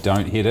if they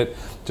don't hit it,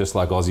 just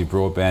like Aussie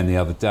Broadband the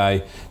other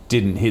day,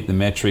 didn't hit the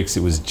metrics,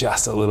 it was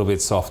just a little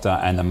bit softer,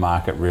 and the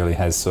market really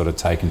has sort of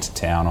taken to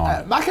town on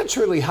it. Market's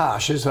really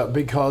harsh, isn't it?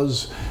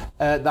 Because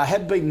they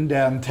have beaten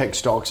down tech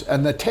stocks,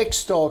 and the tech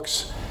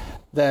stocks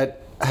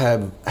that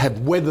have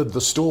weathered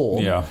the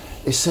storm,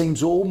 it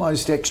seems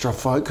almost extra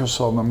focus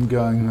on them,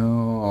 going,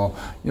 oh,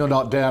 you're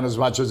not down as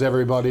much as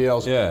everybody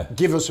else.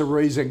 Give us a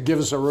reason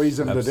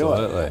to do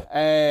it.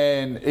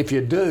 And if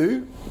you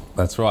do...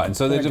 That's right. And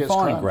so they're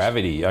defying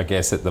gravity, I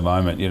guess, at the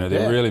moment. You know,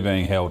 they're really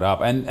being held up.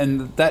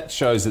 And that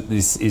shows that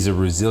this is a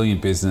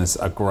resilient business,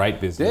 a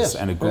great business,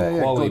 and a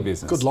good quality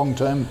business. Good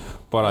long-term.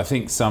 But I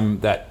think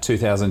that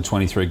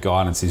 2023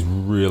 guidance is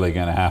really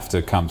going to have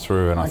to come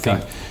through. And I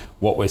think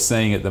what we're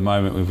seeing at the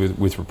moment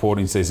with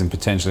reporting season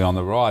potentially on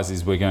the rise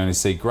is we're going to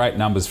see great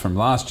numbers from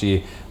last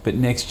year, but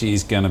next year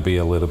is going to be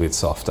a little bit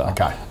softer.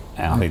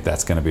 And I think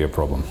that's going to be a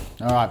problem.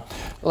 All right.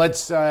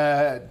 Let's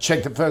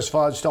check the first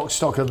 5 stocks.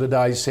 Stock of the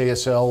day,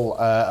 CSL,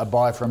 a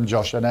buy from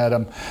Josh and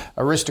Adam.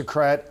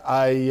 Aristocrat,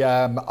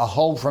 a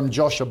hold from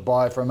Josh, a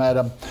buy from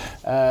Adam.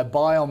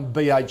 Buy on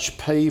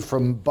BHP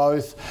from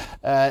both.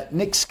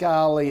 Nick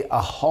Scarley, a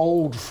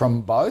hold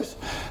from both.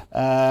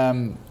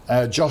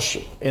 Josh,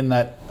 in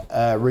that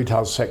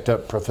retail sector,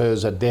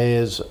 prefers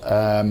Adairs.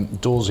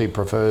 Dawsey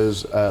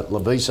prefers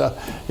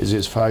Lavisa, is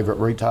his favourite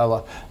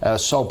retailer.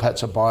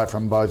 Solpat's a buy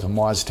from both, and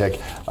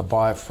WiseTech a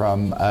buy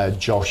from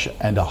Josh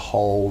and a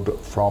hold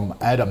from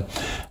Adam.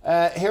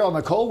 Here on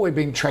the call, we've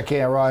been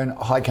tracking our own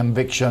high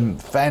conviction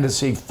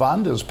fantasy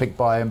fund as picked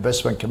by our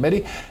investment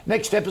committee.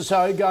 Next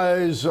episode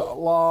goes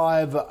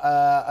live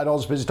at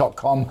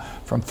ausbiz.com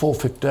from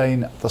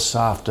 4:15 this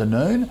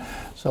afternoon.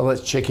 So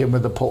let's check in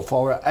with the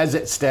portfolio as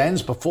it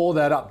stands. Before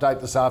that update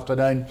this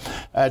afternoon,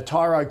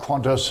 Tyro,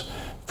 Qantas,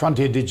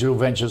 Frontier Digital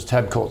Ventures,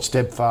 Tabcorp,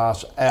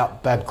 Steadfast,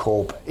 out,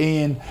 Babcorp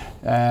in.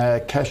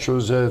 Cash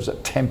reserves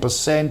at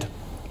 10%.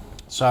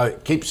 So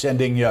keep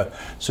sending your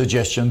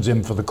suggestions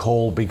in for the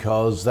call,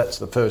 because that's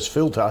the first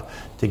filter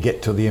to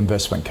get to the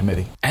investment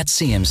committee. At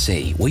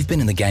CMC, we've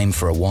been in the game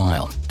for a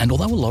while, and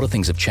although a lot of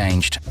things have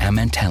changed, our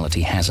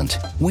mentality hasn't.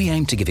 We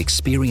aim to give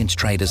experienced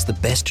traders the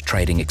best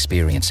trading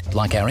experience,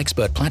 like our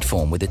expert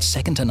platform with its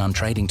second-to-none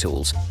trading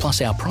tools.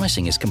 Plus, our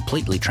pricing is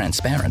completely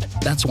transparent.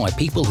 That's why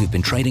people who've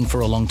been trading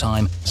for a long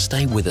time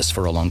stay with us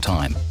for a long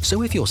time.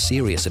 So if you're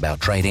serious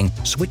about trading,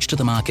 switch to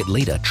the market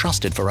leader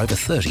trusted for over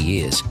 30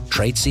 years.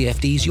 Trade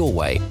CFDs your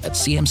way at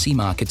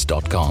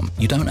cmcmarkets.com.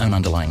 You don't own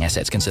underlying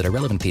assets. Consider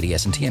relevant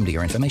PDS and TMD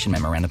or information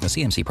memorandum for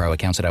CMC Pro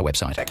accounts at our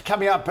website.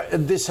 Coming up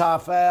this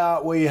half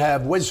hour, we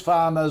have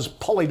Wesfarmers,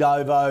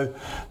 Polynovo,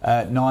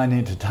 Nine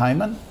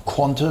Entertainment,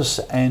 Qantas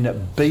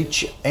and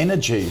Beach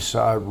Energy.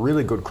 So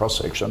really good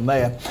cross-section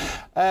there.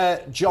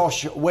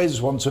 Josh,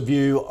 Wes wants a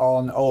view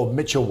on, or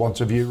Mitchell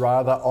wants a view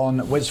rather, on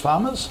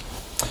Wesfarmers.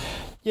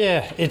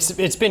 Yeah,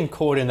 it's been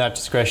caught in that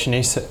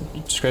discretionary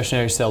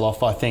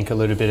sell-off, I think, a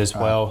little bit as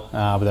well,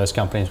 with those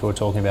companies we were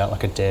talking about,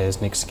 like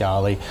Adairs, Nick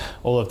Scali,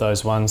 all of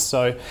those ones.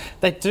 So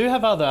they do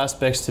have other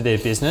aspects to their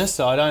business,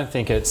 so I don't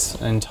think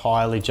it's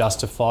entirely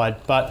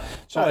justified. But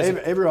so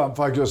everyone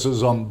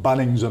focuses on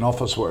Bunnings and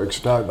Officeworks,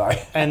 don't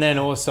they? And then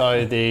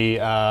also the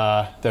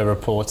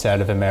reports out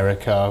of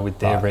America with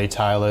their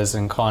retailers,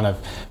 and kind of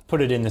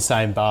put it in the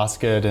same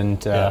basket and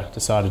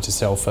decided to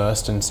sell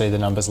first and see the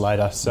numbers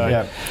later.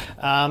 So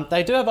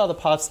they do have other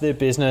parts of their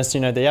business,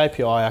 the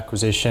API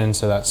acquisition,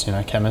 so that's,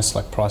 chemists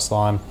like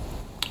Priceline,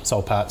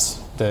 Solpats,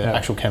 the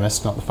actual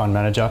chemist, not the fund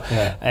manager.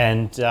 Yeah.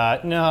 And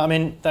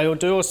they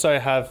do also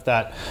have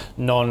that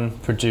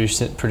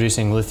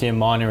non-producing lithium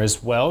miner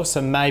as well.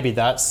 So maybe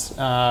that's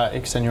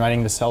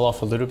extenuating the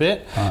sell-off a little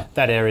bit. Right.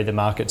 That area of the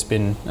market's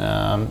been,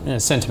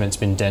 sentiment's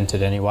been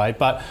dented anyway.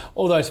 But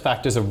all those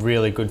factors are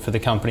really good for the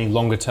company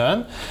longer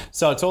term.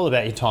 So it's all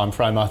about your time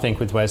frame, I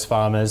think, with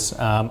Wesfarmers.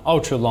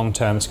 Ultra long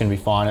term, it's going to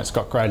be fine. It's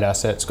got great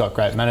assets, it's got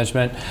great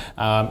management.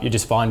 You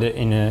just find it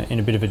in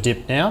a bit of a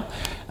dip now.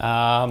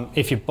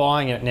 If you're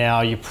buying it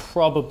now, you're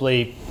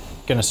probably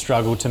going to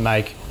struggle to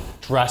make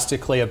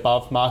drastically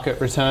above market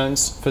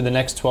returns for the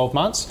next 12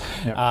 months,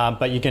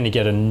 but you're going to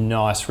get a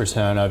nice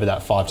return over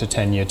that 5 to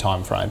 10 year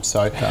time frame.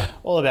 So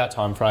all about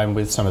time frame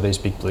with some of these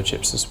big blue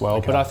chips as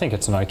well. But I think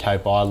it's an okay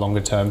buy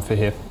longer term for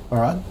here. All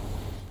right.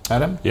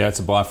 Adam? Yeah, it's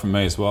a buy from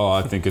me as well.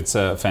 I think it's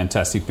a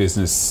fantastic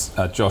business.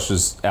 Josh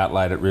has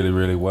outlaid it really,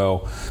 really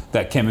well.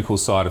 That chemical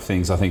side of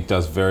things, I think,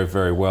 does very,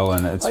 very well.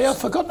 And it's I've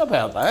forgotten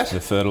about that. The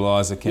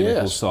fertiliser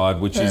chemical side,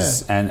 which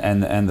is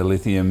and the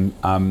lithium.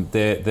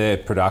 Their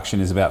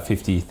production is about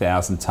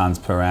 50,000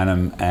 tonnes per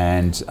annum,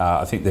 and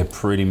I think they've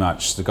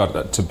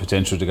got to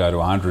potential to go to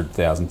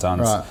 100,000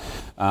 tonnes.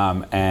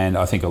 Right. And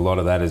I think a lot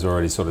of that is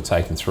already sort of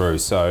taken through.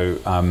 So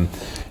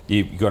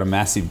you've got a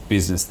massive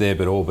business there,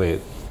 but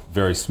albeit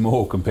very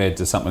small compared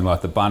to something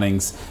like the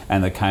Bunnings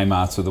and the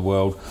Kmarts of the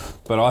world.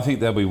 But I think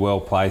they'll be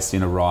well placed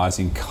in a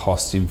rising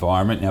cost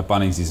environment. Now,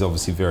 Bunnings is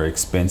obviously very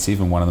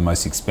expensive and one of the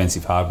most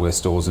expensive hardware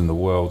stores in the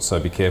world, so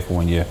be careful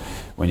when you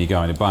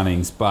go into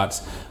Bunnings.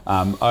 But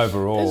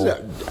overall...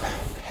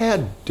 How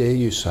dare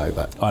you say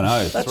that? I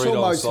know, that's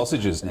 $3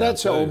 sausages now.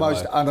 That's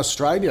almost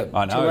un-Australian.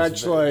 I know. To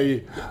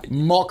actually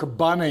mock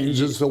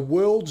Bunnings as the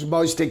world's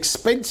most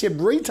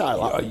expensive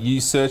retailer. You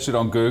search it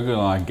on Google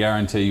and I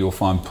guarantee you'll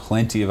find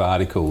plenty of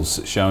articles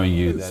showing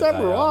you that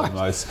they are the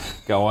most...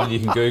 Go on, you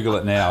can Google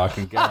it now, I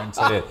can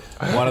guarantee it.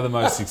 One of the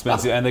most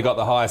expensive, and they've got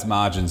the highest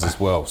margins as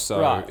well.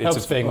 So it's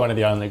helps being one of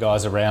the only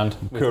guys around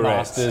with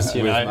Masters,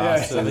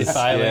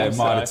 Masters,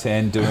 Mitre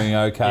 10 doing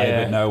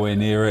okay, but nowhere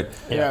near it.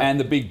 Yeah. And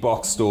the big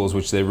box stores,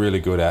 which they're really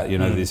good at,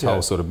 this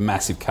whole sort of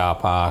massive car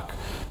park,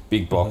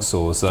 big box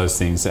stores, those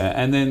things.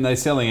 And then they're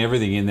selling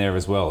everything in there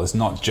as well. It's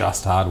not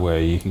just hardware.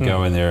 You can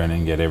go in there and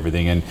then get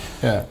everything. And,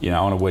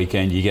 on a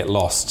weekend, you get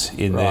lost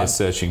in there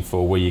searching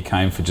for where you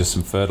came for just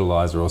some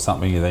fertiliser or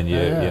something. And then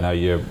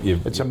you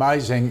it's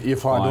amazing. You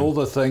find all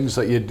the things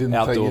that you didn't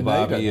think you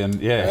Barbie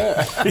needed.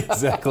 And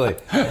exactly.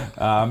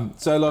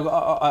 So look,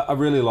 I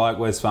really like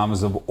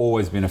Wesfarmers. I've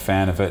always been a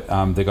fan of it.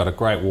 They've got a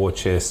great war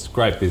chest,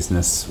 great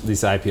business.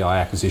 This API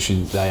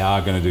acquisition, they are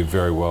going to do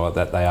very well at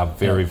that. They are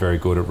very, very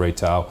good at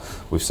retail.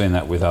 We've seen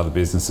that with other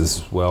businesses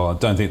as well. I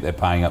don't think they're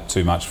paying up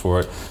too much for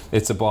it.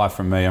 It's a buy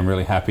from me. I'm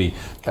really happy.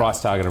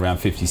 Price target around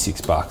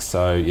 $56.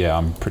 So yeah,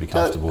 I'm pretty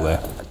comfortable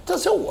there.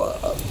 Does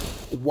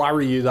it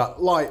worry you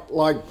that like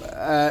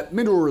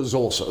mineral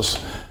resources?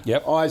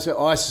 Yep.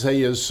 I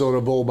see as sort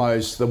of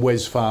almost the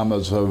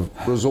Wesfarmers of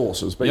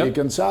resources, but you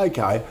can say,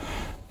 okay,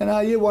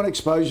 you want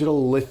exposure to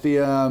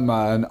lithium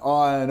and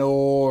iron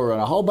ore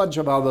and a whole bunch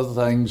of other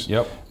things.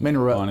 Yep.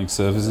 Mining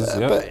services.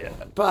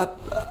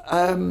 But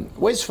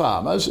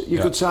Wesfarmers, you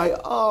could say,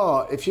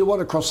 if you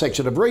want a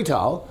cross-section of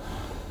retail,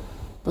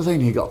 but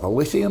then you got the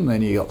lithium,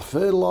 then you got the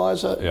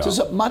fertiliser. Yeah. Does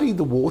it muddy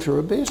the water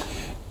a bit?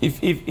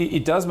 If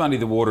it does muddy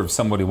the water if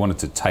somebody wanted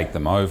to take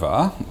them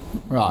over,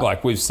 right?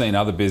 Like we've seen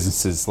other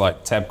businesses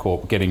like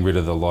Tabcorp getting rid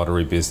of the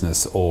lottery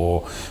business,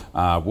 or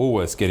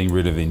Woolworths getting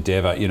rid of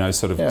Endeavour,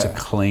 to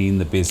clean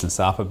the business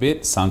up a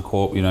bit.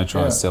 Suncorp,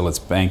 trying to sell its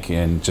bank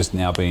and just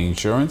now being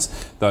insurance,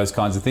 those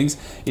kinds of things.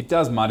 It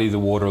does muddy the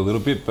water a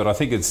little bit, but I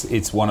think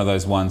it's one of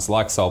those ones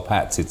like Soul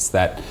Patts. It's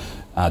that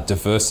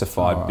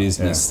diversified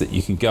business that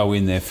you can go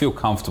in there, feel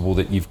comfortable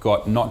that you've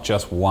got not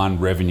just one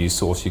revenue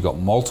source, you've got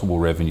multiple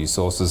revenue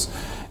sources,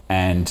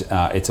 and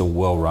it's a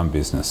well-run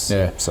business.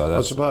 Yeah. So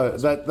I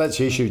suppose that's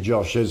the issue,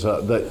 Josh, is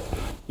that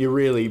you're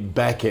really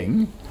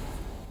backing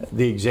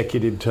the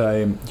executive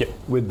team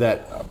with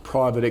that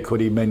private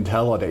equity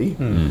mentality.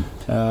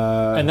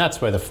 And that's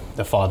where the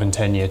 5 and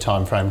 10 year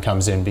time frame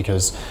comes in,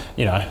 because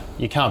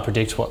you can't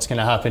predict what's going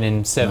to happen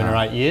in 7 or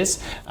 8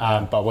 years,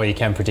 but what you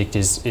can predict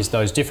is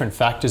those different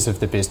factors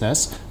of the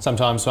business.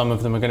 Sometimes some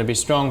of them are going to be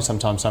strong,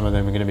 sometimes some of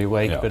them are going to be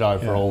weak, but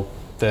overall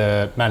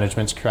the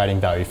management's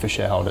creating value for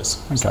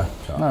shareholders. Okay,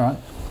 all right.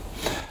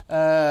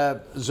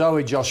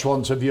 Zoe, Josh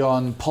wants a view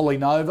on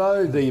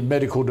Polynovo, the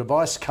medical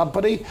device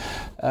company.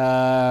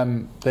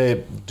 Their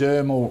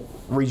dermal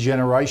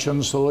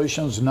regeneration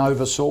solutions,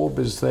 Novasorb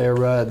is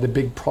their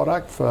big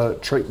product for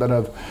treatment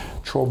of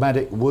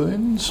traumatic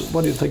wounds.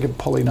 What do you think of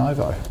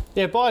Polynovo?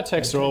 Yeah,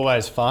 biotechs are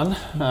always fun.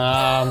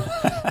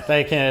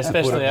 They can,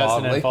 especially as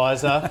an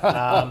advisor.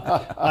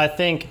 I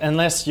think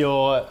unless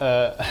you're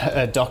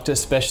a doctor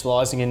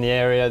specialising in the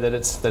area that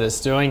it's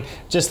doing,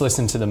 just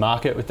listen to the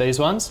market with these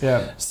ones.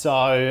 Yeah. So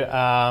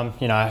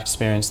I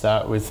experienced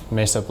that with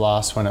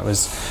Mesoblast when it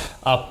was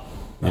up.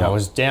 I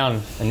was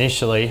down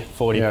initially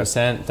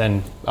 40%,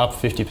 then up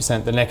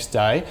 50% the next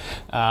day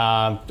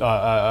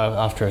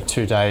after a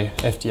 2-day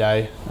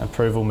FDA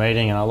approval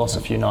meeting, and I lost a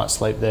few nights'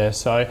 sleep there.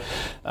 So,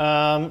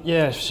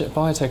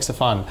 biotechs are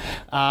fun.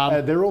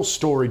 They're all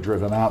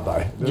story-driven, aren't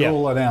they? They're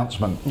all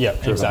announcement. Yeah,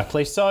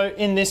 exactly. So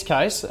in this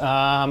case,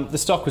 the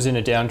stock was in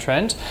a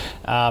downtrend,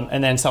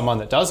 and then someone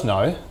that does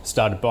know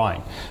started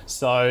buying.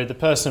 So the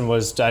person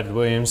was David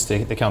Williams,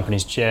 the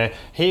company's chair.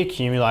 He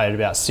accumulated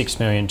about $6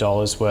 million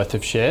worth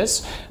of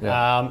shares.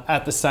 Yeah.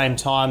 At the same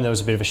time, there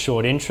was a bit of a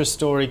short interest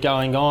story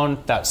going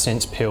on. That's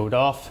since peeled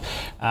off.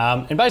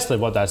 And basically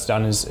what that's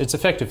done is it's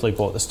effectively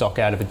brought the stock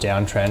out of a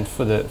downtrend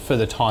for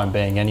the time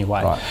being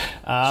anyway.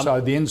 Right.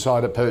 So the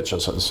insider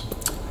purchases.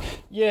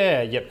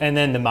 Yeah, yep. And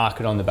then the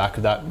market on the back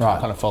of that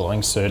kind of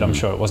following suit. I'm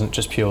sure it wasn't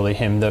just purely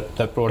him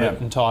that brought it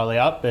entirely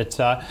up. But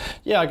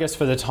I guess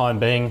for the time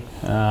being,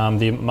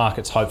 the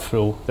market's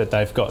hopeful that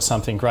they've got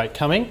something great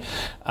coming.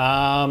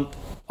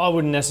 I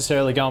wouldn't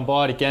necessarily go and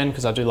buy it again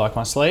because I do like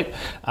my sleep.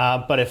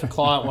 But if a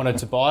client wanted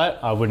to buy it,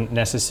 I wouldn't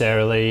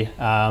necessarily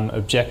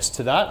object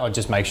to that. I'd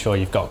just make sure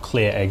you've got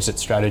clear exit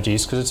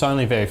strategies because it's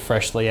only very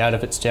freshly out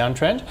of its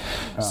downtrend.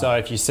 So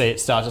if you see it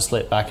start to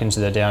slip back into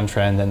the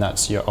downtrend, then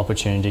that's your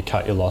opportunity to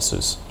cut your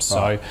losses.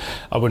 So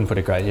I wouldn't put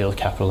a great deal of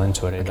capital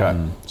into it either.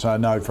 Okay. So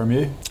no from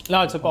you?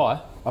 No, it's a buy.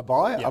 A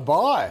buy? Yep. A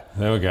buy?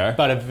 There we go.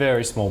 But a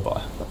very small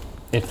buy,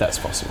 if that's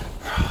possible.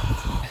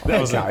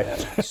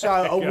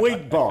 So a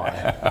weak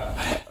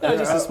buy. No,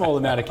 just a small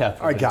amount of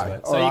capital. Okay.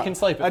 So you can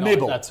sleep at night,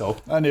 nibble. That's all.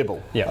 A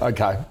nibble. Yeah.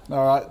 Okay.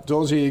 All right.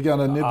 Dorsey, are you going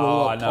to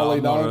nibble at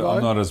Polynovo?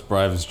 I'm not as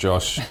brave as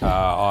Josh.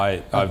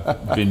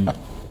 I've been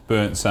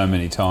burnt so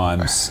many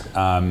times.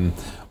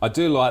 I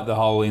do like the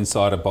whole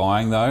insider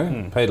buying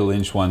though. Peter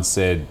Lynch once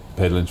said,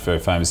 Peter Lynch, very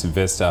famous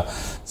investor,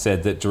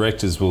 said that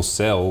directors will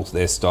sell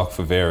their stock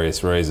for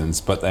various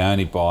reasons, but they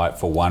only buy it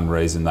for one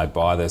reason. They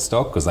buy their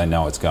stock because they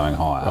know it's going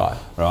higher.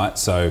 Right?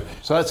 So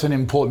that's an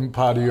important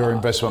part of your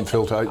investment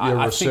filter,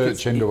 your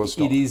research into a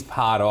stock. It is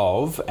part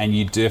of, and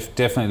you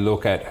definitely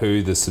look at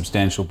who the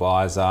substantial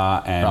buyers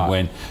are and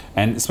when,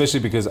 and especially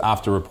because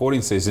after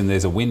reporting season,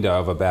 there's a window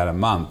of about a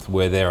month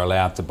where they're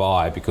allowed to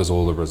buy because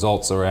all the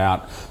results are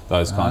out,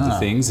 those kinds of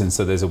things. And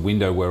so there's a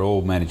window where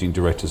all managing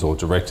directors or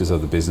directors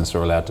of the business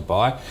are allowed to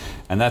buy.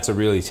 And that's a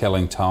really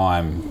telling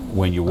time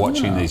when you're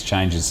watching these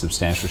changes in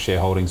substantial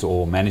shareholdings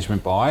or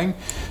management buying.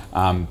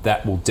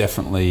 That will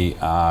definitely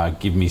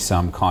give me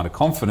some kind of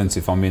confidence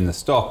if I'm in the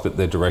stock that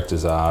the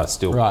directors are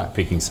still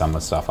picking some of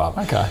the stuff up.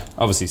 Okay.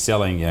 Obviously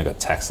selling, got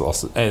tax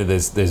losses.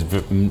 There's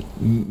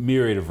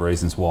myriad of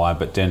reasons why,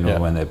 but generally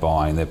when they're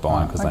buying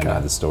because they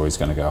know the story's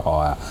going to go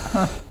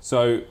higher.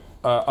 So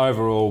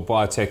overall,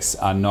 biotechs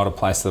are not a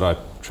place that I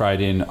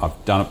trade in.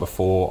 I've done it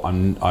before.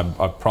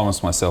 I've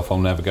promised myself I'll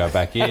never go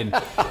back in.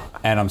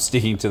 And I'm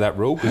sticking to that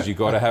rule because you've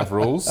got to have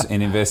rules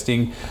in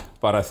investing.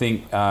 But I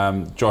think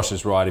Josh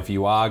is right. If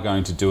you are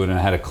going to do it and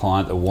had a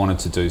client that wanted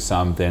to do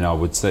some, then I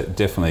would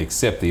definitely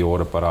accept the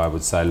order. But I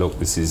would say, look,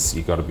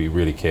 you've got to be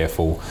really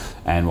careful.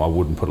 And I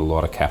wouldn't put a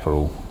lot of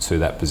capital to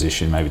that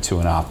position, maybe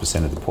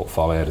 2.5% of the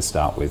portfolio to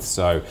start with.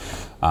 So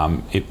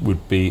it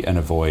would be an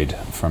avoid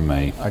from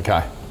me.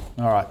 Okay.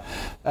 All right.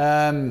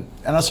 And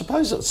I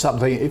suppose it's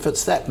something, if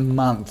it's that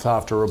month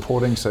after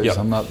reporting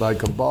season that they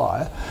could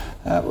buy,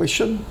 we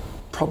should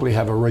probably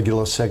have a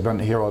regular segment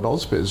here at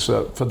Ausbiz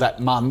for that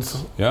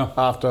month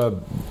after,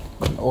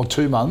 or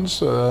 2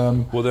 months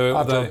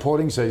after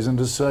reporting season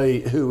to see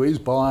who is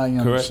buying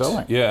and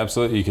selling. Yeah,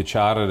 absolutely. You could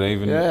chart it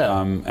even,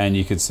 and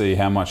you could see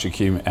how much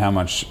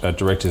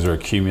directors are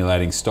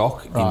accumulating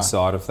stock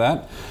inside of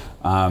that.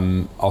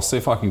 I'll see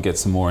if I can get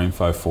some more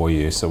info for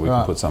you so we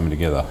can put something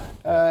together.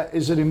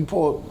 Is it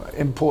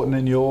important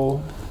in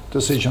your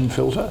decision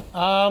filter?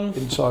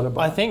 Insider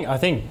buy? I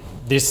think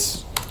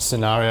this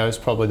scenario is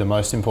probably the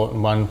most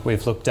important one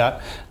we've looked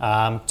at.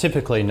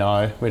 Typically,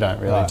 no, we don't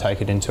really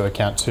take it into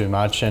account too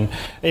much. And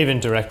even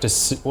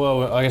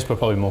well, I guess we're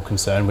probably more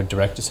concerned with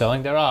director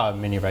selling. There are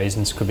many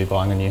reasons. Could be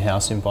buying a new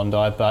house in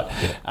Bondi, but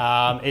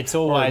it's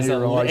always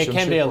it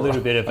can be a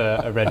little bit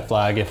of a red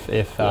flag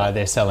if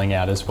they're selling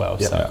out as well.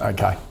 Yeah. So.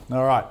 Okay.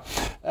 All right.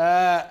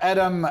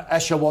 Adam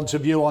Asher wants a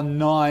view on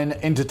Nine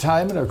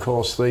Entertainment, of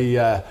course,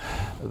 the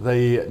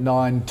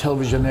Nine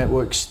television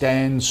network,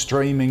 Stan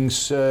streaming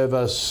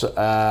service,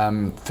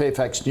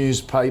 Fairfax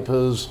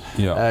newspapers,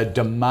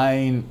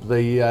 Domain,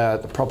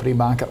 the property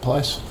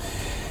marketplace.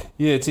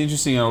 Yeah, it's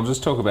interesting. I'll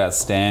just talk about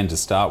Stan to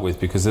start with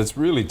because it's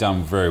really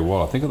done very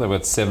well. I think they've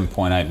got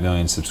 7.8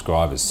 million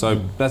subscribers,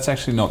 so that's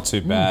actually not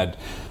too bad.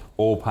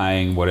 All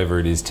paying whatever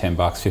it is, $10,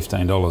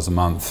 $15 a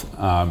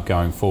month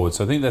going forward.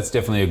 So I think that's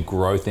definitely a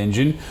growth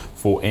engine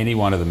for any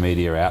one of the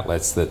media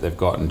outlets that they've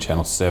got. And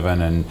Channel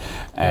 7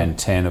 and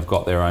 10 have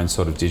got their own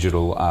sort of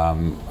digital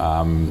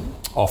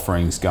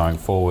offerings going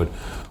forward.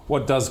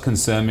 What does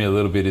concern me a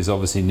little bit is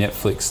obviously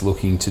Netflix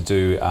looking to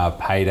do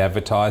paid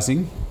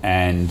advertising,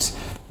 and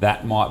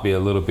that might be a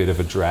little bit of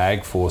a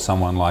drag for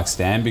someone like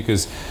Stan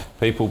because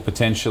people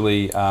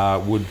potentially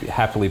would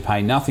happily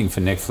pay nothing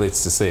for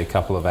Netflix to see a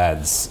couple of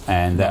ads,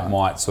 and that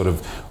might sort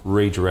of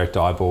redirect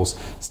eyeballs.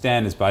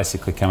 Stan has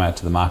basically come out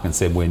to the market and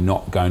said we're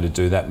not going to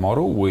do that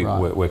model.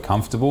 We're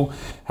comfortable.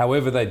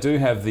 However, they do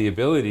have the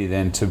ability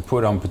then to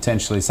put on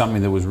potentially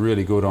something that was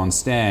really good on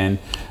Stan,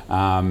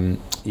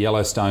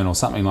 Yellowstone or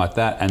something like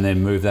that, and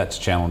then move that to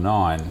Channel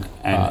 9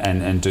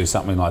 and do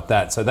something like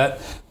that. So that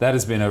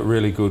has been a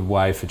really good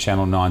way for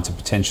Channel 9 to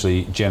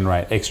potentially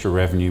generate extra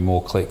revenue,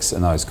 more clicks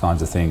and those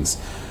kinds of things.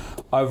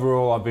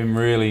 Overall, I've been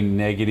really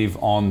negative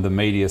on the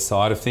media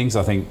side of things.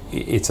 I think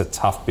it's a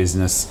tough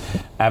business.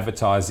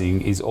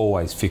 Advertising is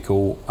always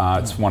fickle.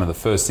 It's one of the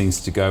first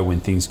things to go when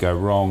things go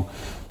wrong.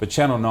 But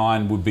Channel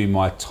 9 would be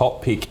my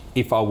top pick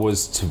if I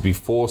was to be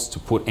forced to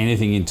put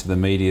anything into the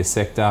media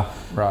sector.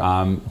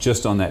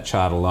 Just on that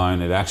chart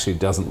alone, it actually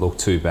doesn't look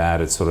too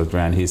bad. It's sort of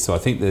around here. So I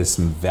think there's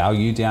some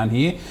value down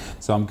here.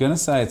 So I'm going to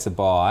say it's a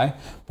buy,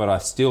 but I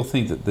still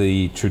think that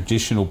the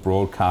traditional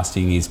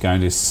broadcasting is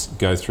going to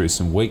go through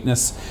some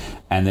weakness,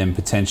 and then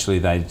potentially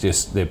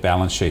their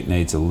balance sheet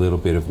needs a little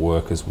bit of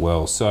work as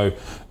well. So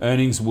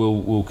earnings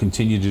will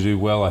continue to do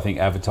well. I think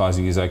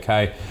advertising is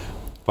okay,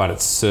 but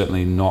it's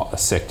certainly not a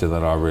sector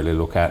that I really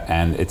look at,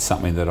 and it's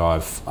something that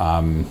I've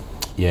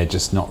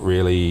just not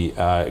really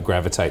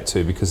gravitate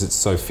to because it's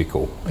so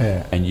fickle.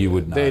 Yeah. And you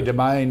would know. Their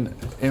Domain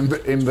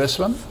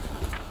investment?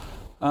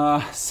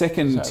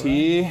 Second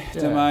tier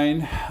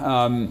Domain.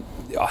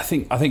 I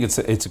think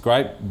it's a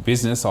great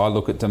business. I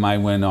look at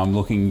Domain when I'm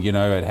looking,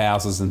 at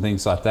houses and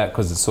things like that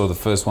because it's sort of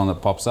the first one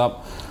that pops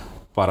up.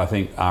 But I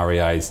think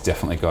REA's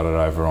definitely got it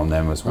over on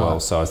them as well.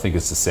 Right. So I think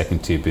it's a second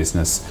tier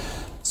business.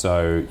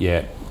 So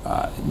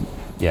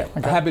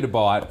happy to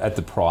buy it at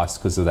the price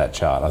because of that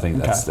chart. I think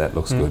that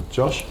looks good.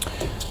 Josh?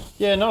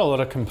 Yeah, not a lot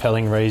of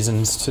compelling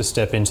reasons to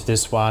step into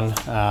this one.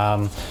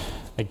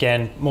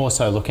 Again, more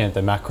so looking at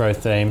the macro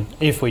theme.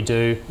 If we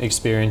do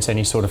experience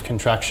any sort of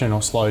contraction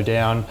or slow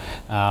down,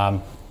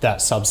 that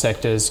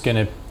subsector is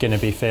going to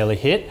be fairly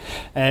hit,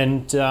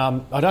 and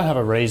I don't have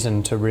a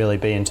reason to really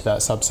be into that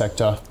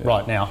subsector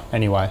right now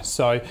anyway.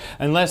 So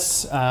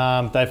unless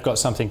they've got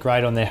something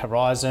great on their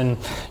horizon,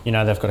 they've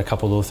got a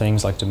couple of little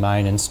things like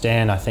Domain and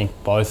Stan. I think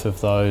both of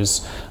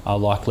those are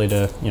likely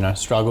to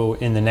struggle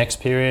in the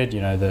next period.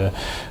 The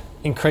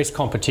increased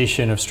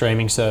competition of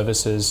streaming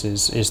services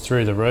is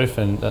through the roof,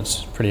 and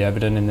that's pretty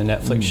evident in the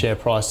Netflix share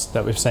price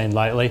that we've seen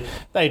lately.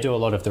 They do a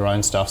lot of their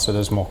own stuff, so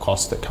there's more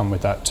costs that come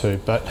with that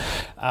too. But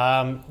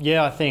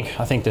I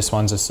think this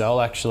one's a sell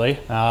actually.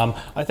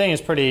 I think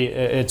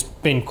it's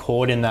been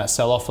caught in that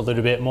sell-off a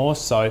little bit more,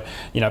 so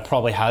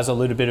probably has a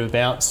little bit of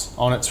bounce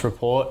on its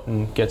report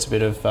and gets a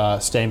bit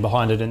of steam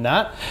behind it in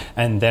that,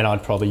 and then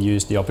I'd probably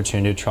use the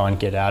opportunity to try and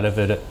get out of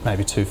it at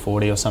maybe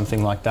 240 or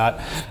something like that.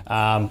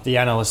 The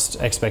analyst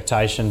expectations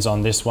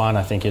on this one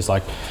I think is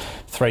like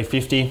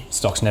 350.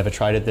 Stock's never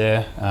traded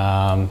there.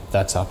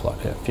 That's up like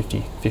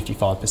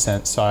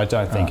 55%. So I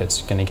don't think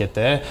it's going to get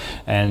there.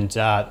 And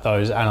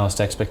those analyst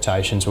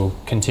expectations will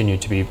continue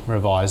to be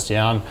revised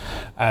down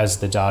as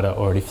the data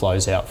already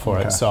flows out for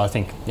it. So I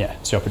think,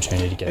 it's the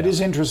opportunity to get It is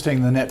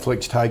interesting, the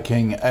Netflix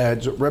taking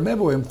ads.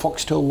 Remember when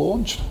Foxtel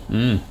launched?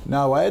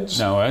 No ads?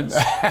 No ads.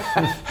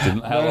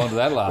 How long did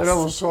that last? Then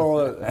I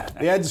saw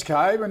the ads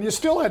came and you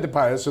still had to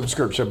pay a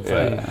subscription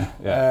fee.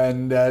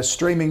 And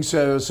streaming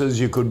services,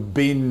 you could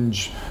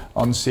binge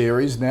on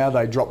series. Now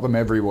they drop them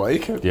every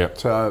week.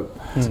 So,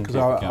 because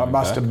I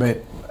must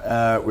admit,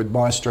 with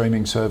my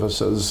streaming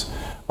services,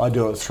 I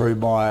do it through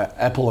my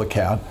Apple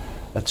account.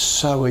 It's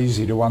so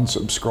easy to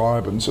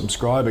unsubscribe and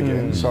subscribe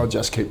again, so I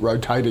just keep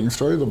rotating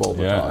through them all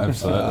the time.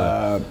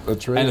 Absolutely.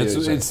 It's really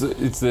easy.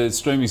 It's the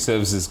streaming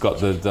services got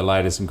the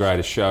latest and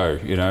greatest show,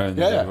 and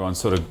everyone's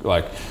sort of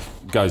like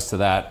goes to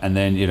that, and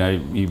then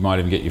you might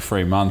even get your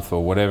free month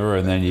or whatever,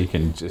 and then you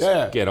can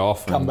just get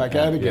off, come back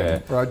out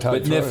again, rotate.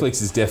 But through.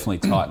 Netflix is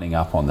definitely tightening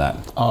up on that.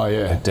 Oh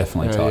yeah, they're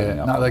definitely tightening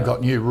up. No, they've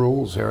got new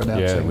rules they're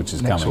announcing, which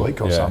is next coming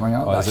week or something.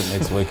 Is it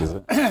next week? Is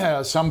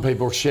it? Some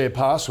people share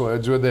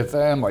passwords with their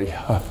family.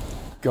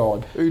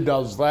 God, who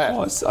does that?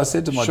 Oh, I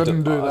said to my I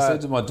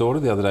said to my daughter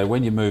the other day,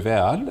 when you move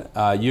out,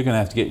 you're going to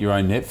have to get your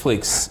own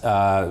Netflix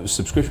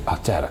subscription. Oh,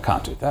 Dad, I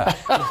can't do that.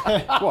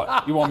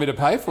 What? You want me to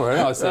pay for it?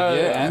 I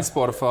said, and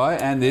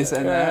Spotify, and this,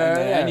 and that,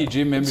 and your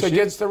gym membership. It's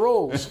against the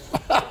rules.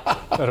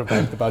 That'll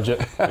break the budget.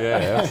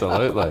 Yeah,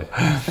 absolutely.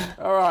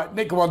 All right,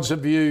 Nick wants a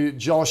view,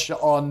 Josh,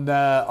 on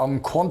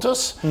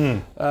Qantas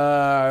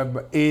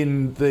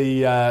in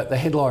the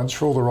headlines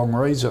for all the wrong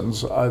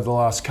reasons over the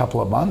last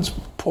couple of months.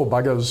 Poor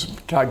buggers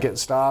can't get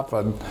staff,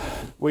 and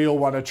we all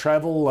want to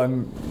travel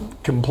and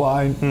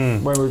complain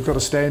when we've got to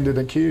stand in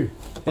a queue.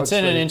 It's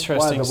in an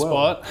interesting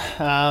spot.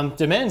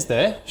 Demand's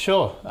there,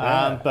 sure,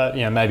 but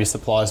maybe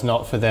supply's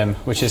not for them,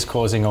 which is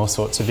causing all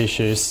sorts of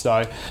issues.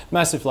 So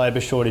massive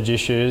labour shortage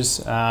issues.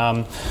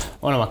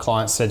 One of my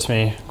clients said to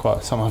me,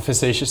 quite somewhat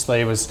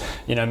facetiously, was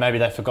maybe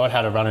they forgot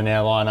how to run an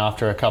airline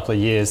after a couple of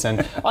years,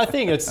 and I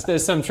think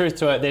there's some truth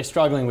to it. They're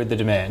struggling with the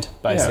demand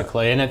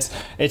basically, and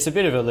it's a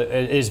bit of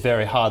it is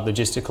very hard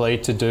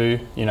logistically to do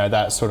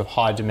that sort of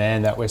high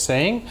demand that we're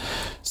seeing.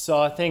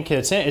 So I think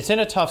it's in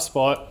a tough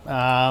spot.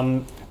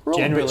 We're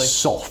all a bit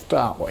soft,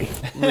 aren't we?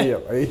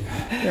 Really?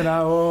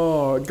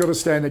 Got to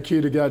stand in the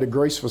queue to go to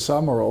Greece for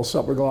summer or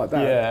something like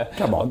that. Yeah.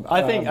 Come on.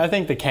 I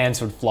think the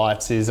cancelled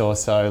flights is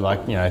also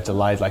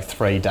delayed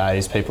 3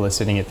 days. People are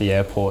sitting at the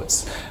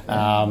airports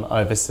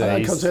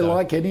overseas. Because they're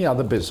like any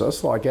other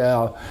business, like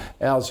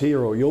ours here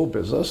or your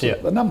business.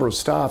 The number of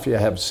staff you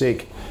have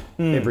sick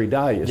every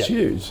day is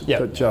huge.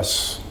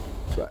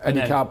 And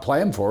you can't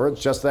plan for it.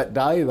 It's just that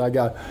day they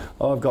go,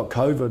 I've got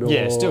COVID,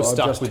 or still stuck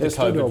I've just with the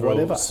tested, COVID or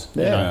whatever. rules.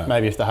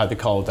 Maybe if they had the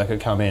cold, they could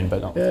come in,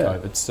 but not with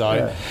COVID.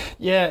 So,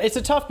 it's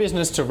a tough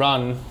business to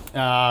run,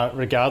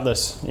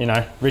 regardless.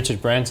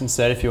 Richard Branson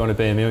said, if you want to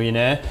be a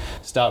millionaire,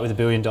 start with $1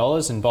 billion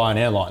and buy an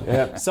airline.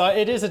 Yep. So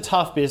it is a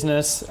tough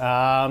business.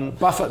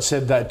 Buffett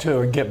said that too,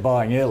 and kept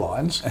buying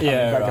airlines.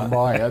 And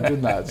buying it,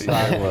 didn't they?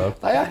 So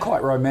they are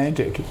quite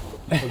romantic.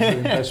 For the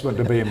investment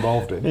to be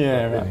involved in.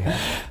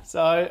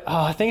 So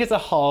I think it's a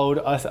hold.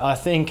 I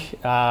think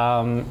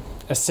a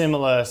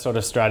similar sort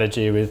of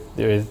strategy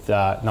with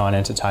Nine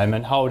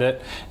Entertainment. Hold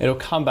it. It'll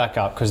come back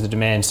up because the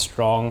demand's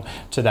strong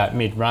to that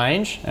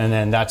mid-range, and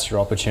then that's your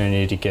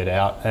opportunity to get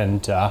out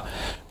and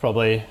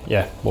probably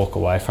walk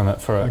away from it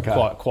for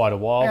quite a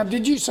while. Now,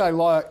 did you say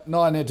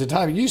Nine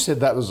Entertainment? You said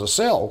that was a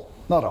sell,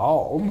 not a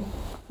hold.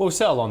 We'll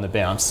sell on the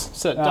bounce.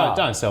 So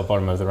don't sell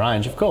bottom of the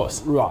range, of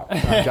course. Right.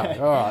 Okay.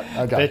 All right.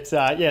 Okay.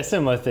 But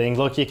similar thing.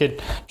 Look, you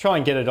could try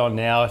and get it on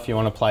now if you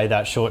want to play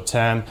that short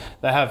term.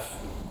 They have,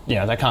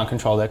 they can't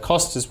control their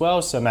costs as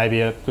well. So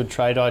maybe a good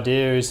trade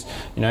idea is,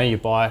 you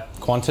buy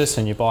Qantas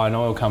and you buy an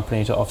oil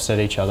company to offset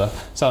each other.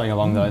 Something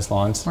along those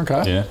lines.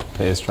 Okay. Yeah.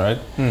 Pairs trade.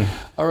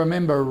 I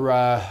remember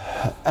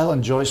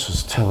Alan Joyce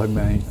was telling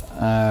me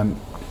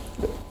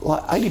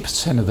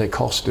 80% of their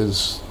cost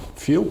is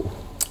fuel.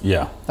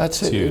 Yeah,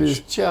 that's it. Huge. It is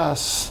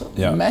just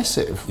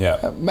massive.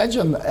 Yeah.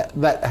 Imagine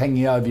that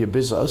hanging over your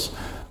business,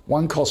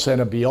 one cost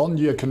centre beyond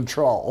your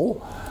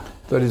control,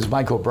 that is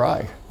make or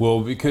break.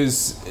 Well,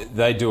 because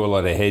they do a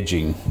lot of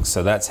hedging,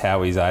 so that's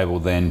how he's able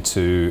then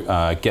to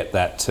get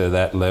that to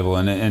that level.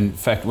 And in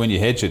fact, when you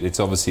hedge it, it's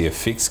obviously a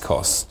fixed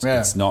cost. Yeah.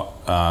 It's not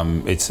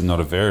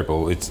a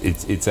variable.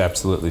 It's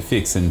absolutely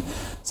fixed. And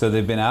so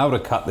they've been able to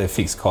cut their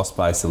fixed cost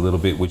base a little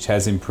bit, which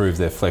has improved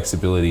their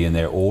flexibility in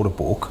their order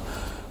book.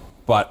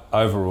 But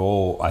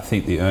overall, I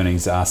think the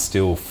earnings are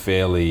still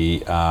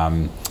fairly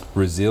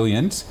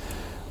resilient.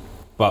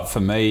 But for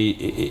me,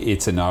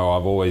 it's a no.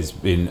 I've always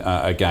been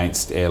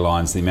against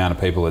airlines. The amount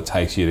of people it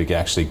takes you to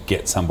actually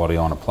get somebody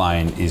on a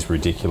plane is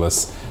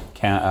ridiculous.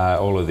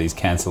 All of these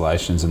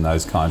cancellations and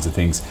those kinds of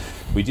things.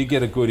 We did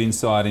get a good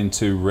insight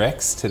into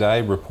Rex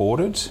today,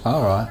 reported.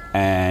 All right.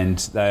 And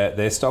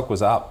their stock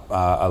was up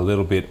a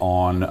little bit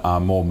on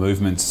more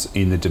movements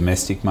in the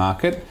domestic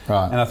market.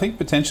 Right. And I think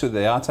potentially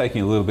they are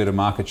taking a little bit of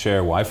market share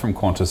away from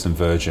Qantas and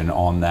Virgin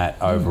on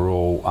that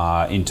overall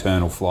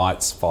internal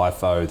flights,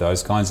 FIFO,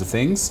 those kinds of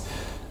things.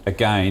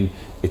 Again,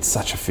 it's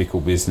such a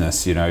fickle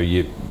business, Their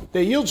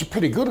yields are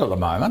pretty good at the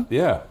moment.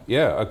 Yeah,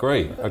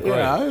 agree.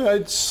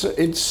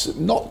 It's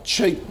not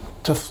cheap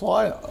to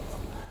fly.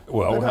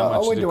 Well, how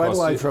much I went to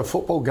Adelaide for a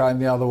football game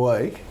the other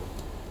week,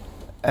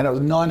 and it was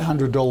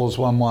 $900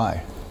 one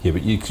way. Yeah,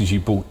 but because you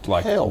booked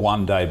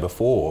 1 day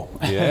before,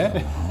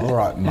 yeah? All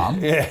right, Mum.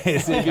 Yeah,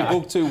 so if you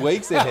book 2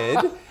 weeks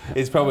ahead,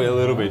 it's probably a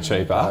little bit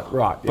cheaper.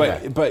 Right.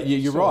 But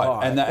you're right.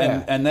 High,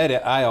 And that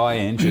AI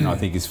engine, I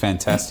think, is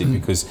fantastic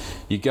because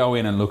you go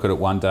in and look at it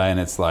one day and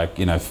it's like,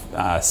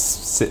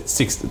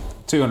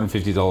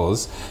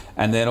 $250,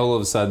 and then all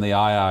of a sudden the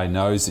AI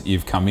knows that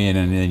you've come in,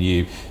 and then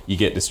you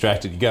get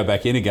distracted. You go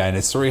back in again,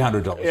 it's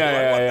 $300. What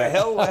the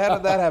hell? How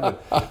did that happen?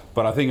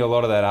 But I think a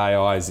lot of that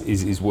AI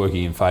is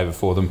working in favour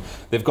for them.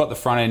 They've got the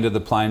front end of the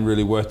plane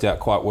really worked out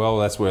quite well.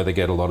 That's where they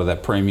get a lot of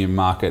that premium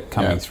market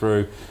coming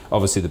through.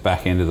 Obviously the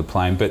back end of the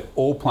plane, but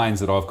all planes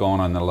that I've gone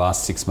on in the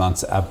last 6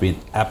 months have been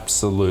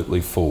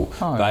absolutely full.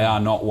 They are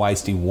not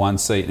wasting one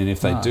seat, and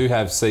if they do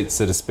have seats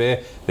that are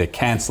spare, they're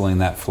cancelling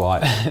that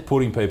flight,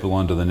 putting people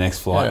onto the next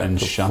flight and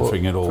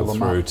shuffling it all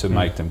through to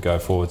make them go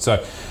forward.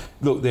 So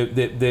look,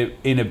 they're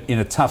in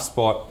a tough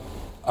spot.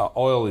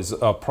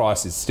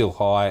 Price is still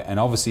high, and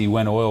obviously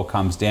when oil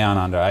comes down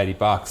under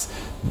 $80,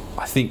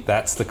 I think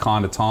that's the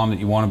kind of time that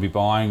you want to be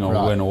buying,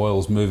 or when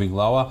oil's moving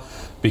lower,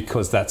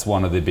 because that's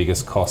one of the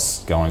biggest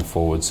costs going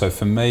forward. So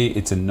for me,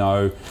 it's a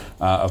no.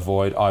 I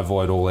avoid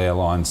all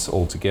airlines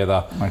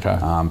altogether. Okay.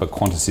 But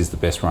Qantas is the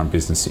best run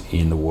business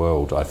in the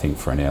world, I think,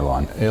 for an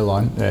airline.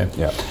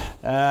 Yeah.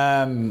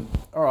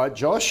 All right,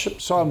 Josh.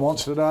 Simon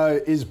wants to know,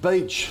 is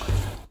Beach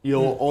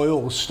your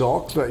oil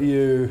stock that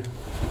you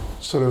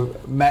sort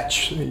of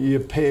match, you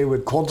pair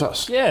with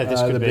Qantas? Yeah, this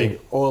could the be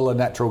big oil and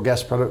natural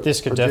gas product. This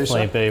could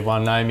definitely be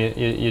one name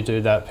you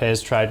do that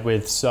pairs trade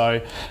with. So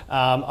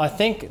I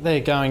think they're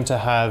going to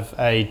have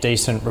a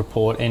decent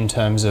report in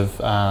terms of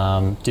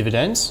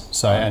dividends,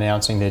 so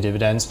announcing their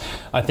dividends.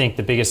 I think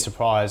the biggest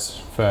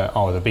surprise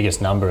the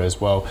biggest number as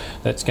well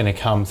that's going to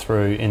come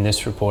through in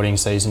this reporting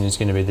season is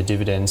going to be the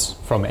dividends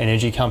from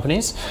energy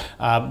companies.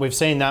 We've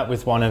seen that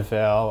with one of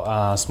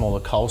our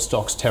smaller coal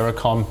stocks,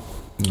 Terracom.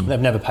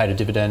 They've never paid a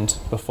dividend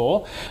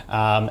before,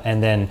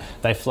 and then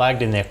they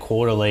flagged in their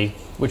quarterly,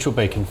 which will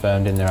be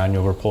confirmed in their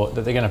annual report,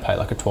 that they're going to pay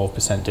like a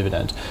 12%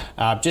 dividend,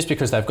 just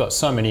because they've got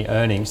so much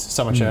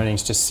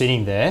earnings just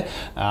sitting there.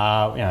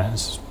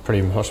 It's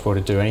pretty impossible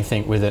to do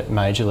anything with it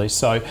majorly.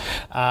 So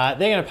they're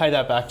going to pay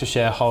that back to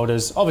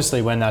shareholders.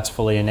 Obviously, when that's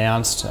fully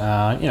announced,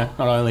 not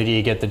only do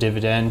you get the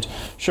dividend,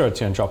 sure, it's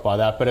going to drop by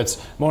that, but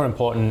it's more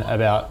important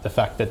about the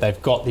fact that they've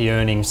got the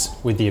earnings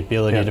with the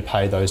ability to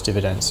pay those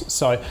dividends.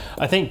 So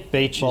I think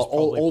Beach is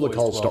all the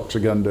coal stocks are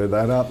going to do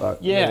that, aren't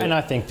they? Yeah, and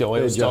I think the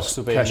oil stocks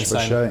will be in the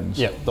same. Machines.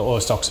 Yeah, the oil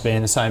stocks will be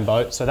in the same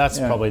boat. So that's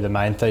probably the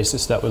main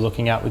thesis that we're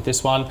looking at with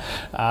this one.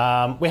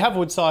 We have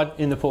Woodside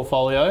in the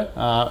portfolio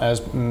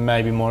as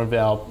maybe more of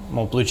our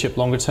more blue chip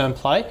longer term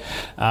play,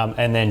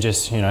 and then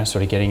just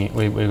sort of getting it.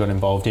 We got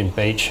involved in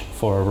Beach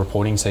for a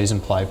reporting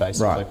season play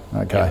basically.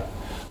 Right. Okay. Yeah.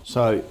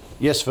 So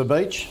yes for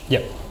Beach.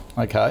 Yep.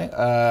 Okay.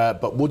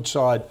 But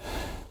Woodside,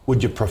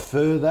 would you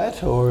prefer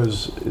that, or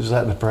is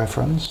that the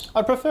preference?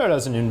 I prefer it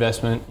as an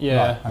investment.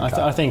 Yeah. Right,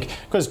 okay. I think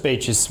because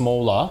Beach is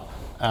smaller.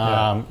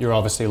 You're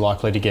obviously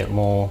likely to get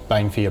more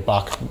bang for your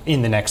buck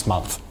in the next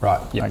month.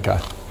 Right. Yep. Okay.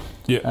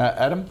 Yeah,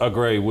 Adam?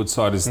 Agree.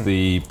 Woodside is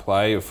the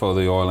play for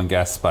the oil and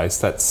gas space.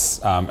 That's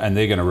and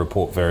they're going to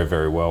report very,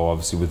 very well.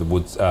 Obviously, with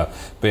the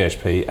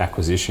BHP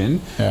acquisition,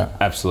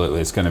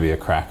 absolutely, it's going to be a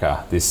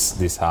cracker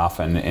this half,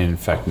 and in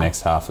fact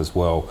next half as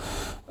well.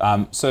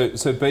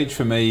 So Beach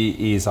for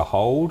me is a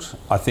hold.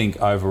 I think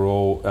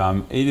overall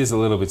it is a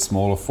little bit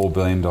smaller, $4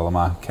 billion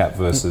market cap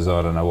versus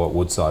I don't know what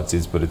Woodside's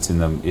is, but it's in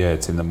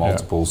the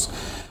multiples.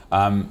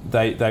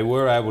 They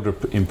were able to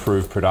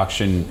improve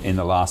production in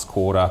the last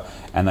quarter,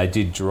 and they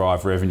did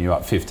drive revenue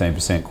up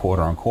 15%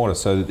 quarter on quarter.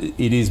 So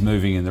it is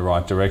moving in the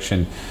right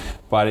direction.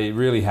 But it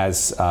really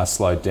has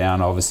slowed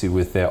down, obviously,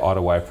 with their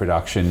Ottaway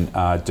production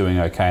doing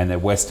okay, and their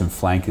western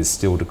flank is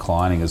still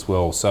declining as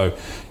well. So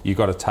you've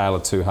got a tale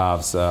of two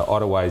halves.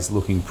 Ottaway's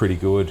looking pretty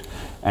good,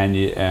 and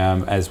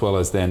as well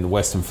as then the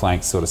western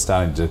flank sort of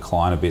starting to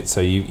decline a bit. So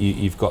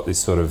you've got this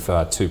sort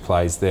of two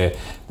plays there.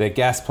 Their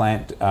gas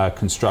plant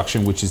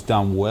construction, which has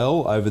done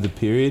well over the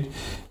period,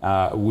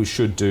 we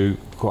should do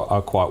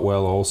quite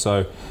well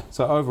also.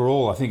 So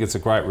overall, I think it's a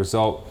great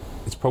result.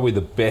 It's probably the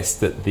best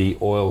that the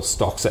oil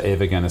stocks are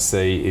ever going to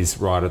see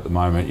is right at the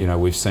moment.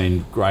 We've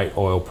seen great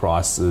oil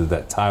prices,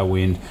 that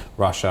tailwind,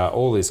 Russia,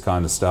 all this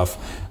kind of stuff.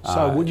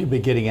 So would you be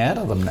getting out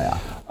of them now?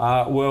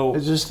 Well,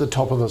 is this the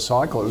top of the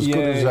cycle? As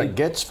good as that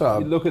gets for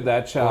you look at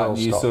that chart and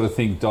you sort of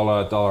think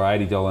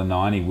 $1.80,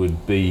 $1.90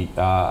 would be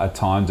a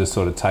time to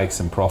sort of take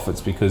some profits,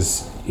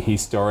 because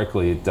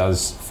historically it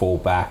does fall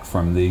back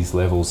from these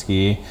levels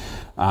here.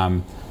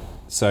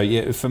 So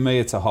yeah, for me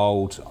it's a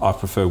hold. I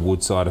prefer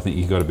Woodside. I think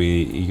you got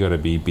to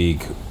be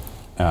big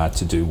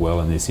to do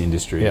well in this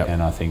industry,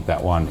 and I think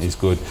that one is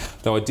good.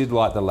 Though I did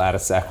like the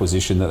Lattice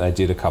acquisition that they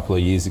did a couple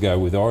of years ago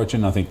with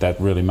Origin. I think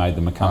that really made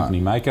them a company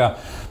maker.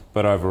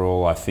 But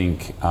overall, I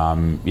think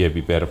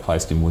be better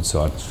placed in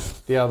Woodside.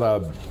 The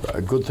other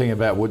good thing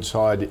about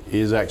Woodside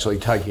is actually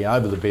taking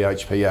over the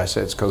BHP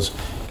assets, because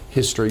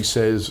history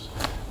says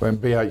when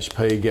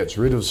BHP gets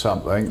rid of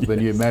something, the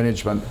new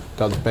management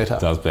does better.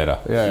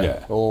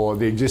 Yeah. Or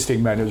the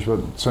existing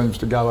management seems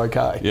to go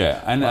okay.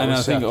 Yeah, and I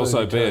think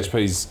also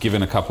BHP's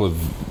given a couple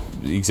of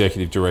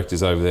executive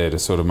directors over there to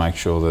sort of make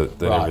sure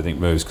that Right. everything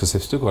moves, because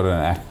they've still got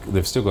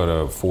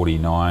a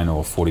 49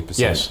 or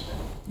 40%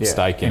 Yes.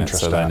 stake in it,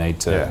 so they need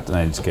to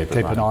keep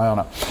an eye on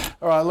it.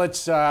 All right,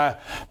 let's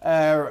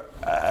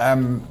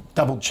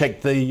double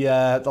check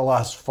the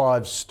last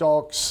 5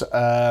 stocks.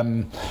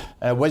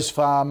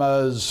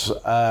 Wesfarmers,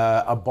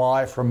 a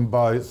buy from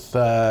both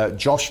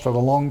Josh for the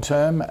long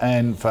term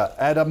and for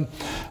Adam.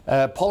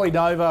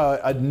 Polynova,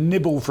 a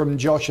nibble from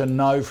Josh and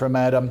no from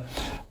Adam.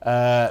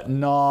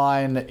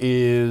 9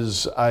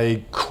 is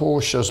a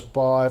cautious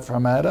buy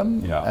from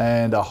Adam,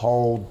 and a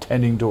hold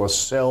tending to a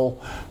sell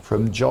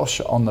from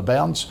Josh on the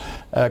bounce.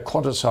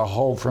 Qantas, a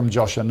hold from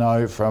Josh, a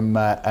no from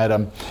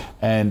Adam,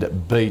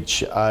 and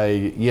Beach,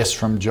 a yes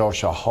from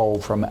Josh, a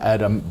hold from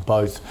Adam.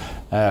 Both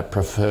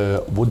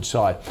prefer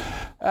Woodside.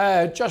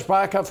 Josh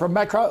Barker from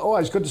Macro,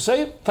 always good to see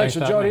you. Thanks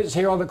for joining us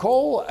here on the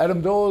call.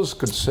 Adam Dawes,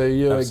 good to see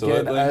you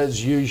again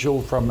as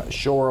usual from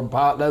Shaw and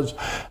Partners.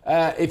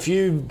 If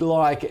you'd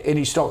like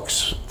any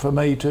stocks for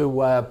me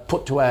to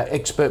put to our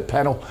expert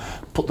panel,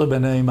 put them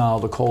in email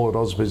to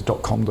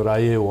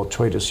call@ausbiz.com.au or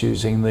tweet us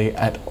using the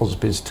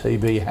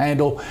 @AusbizTV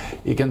handle.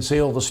 You can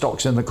see all the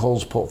stocks in the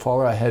calls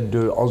portfolio. Head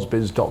to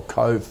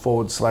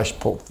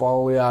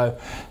ausbiz.co/portfolio.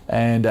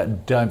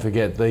 And don't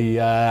forget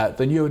the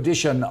new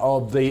edition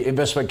of the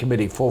Investment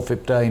Committee,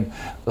 4:15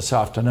 this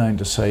afternoon,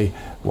 to see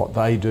what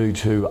they do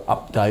to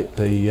update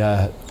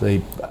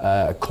the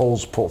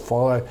calls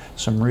portfolio.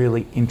 Some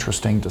really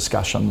interesting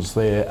discussions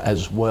there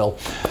as well.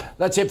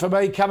 That's it for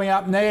me. Coming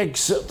up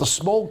next, the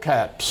small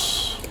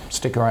caps.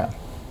 Stick around.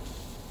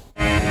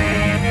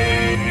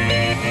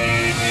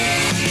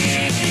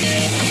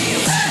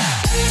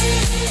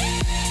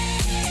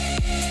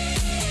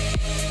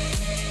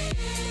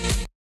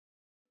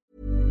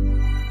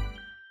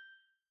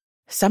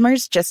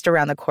 Summer's just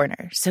around the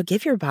corner, so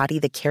give your body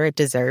the care it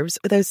deserves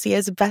with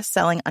Osea's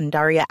best-selling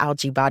Undaria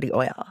Algae Body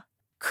Oil.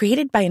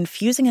 Created by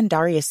infusing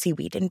Undaria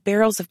seaweed in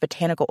barrels of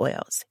botanical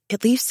oils,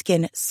 it leaves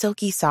skin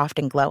silky, soft,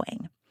 and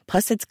glowing.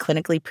 Plus, it's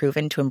clinically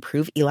proven to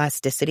improve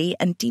elasticity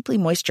and deeply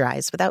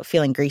moisturize without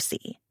feeling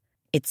greasy.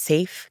 It's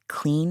safe,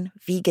 clean,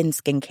 vegan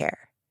skincare.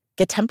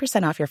 Get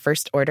 10% off your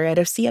first order at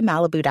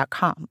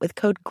OseaMalibu.com with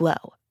code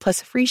GLOW,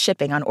 plus free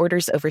shipping on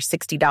orders over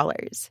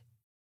 $60.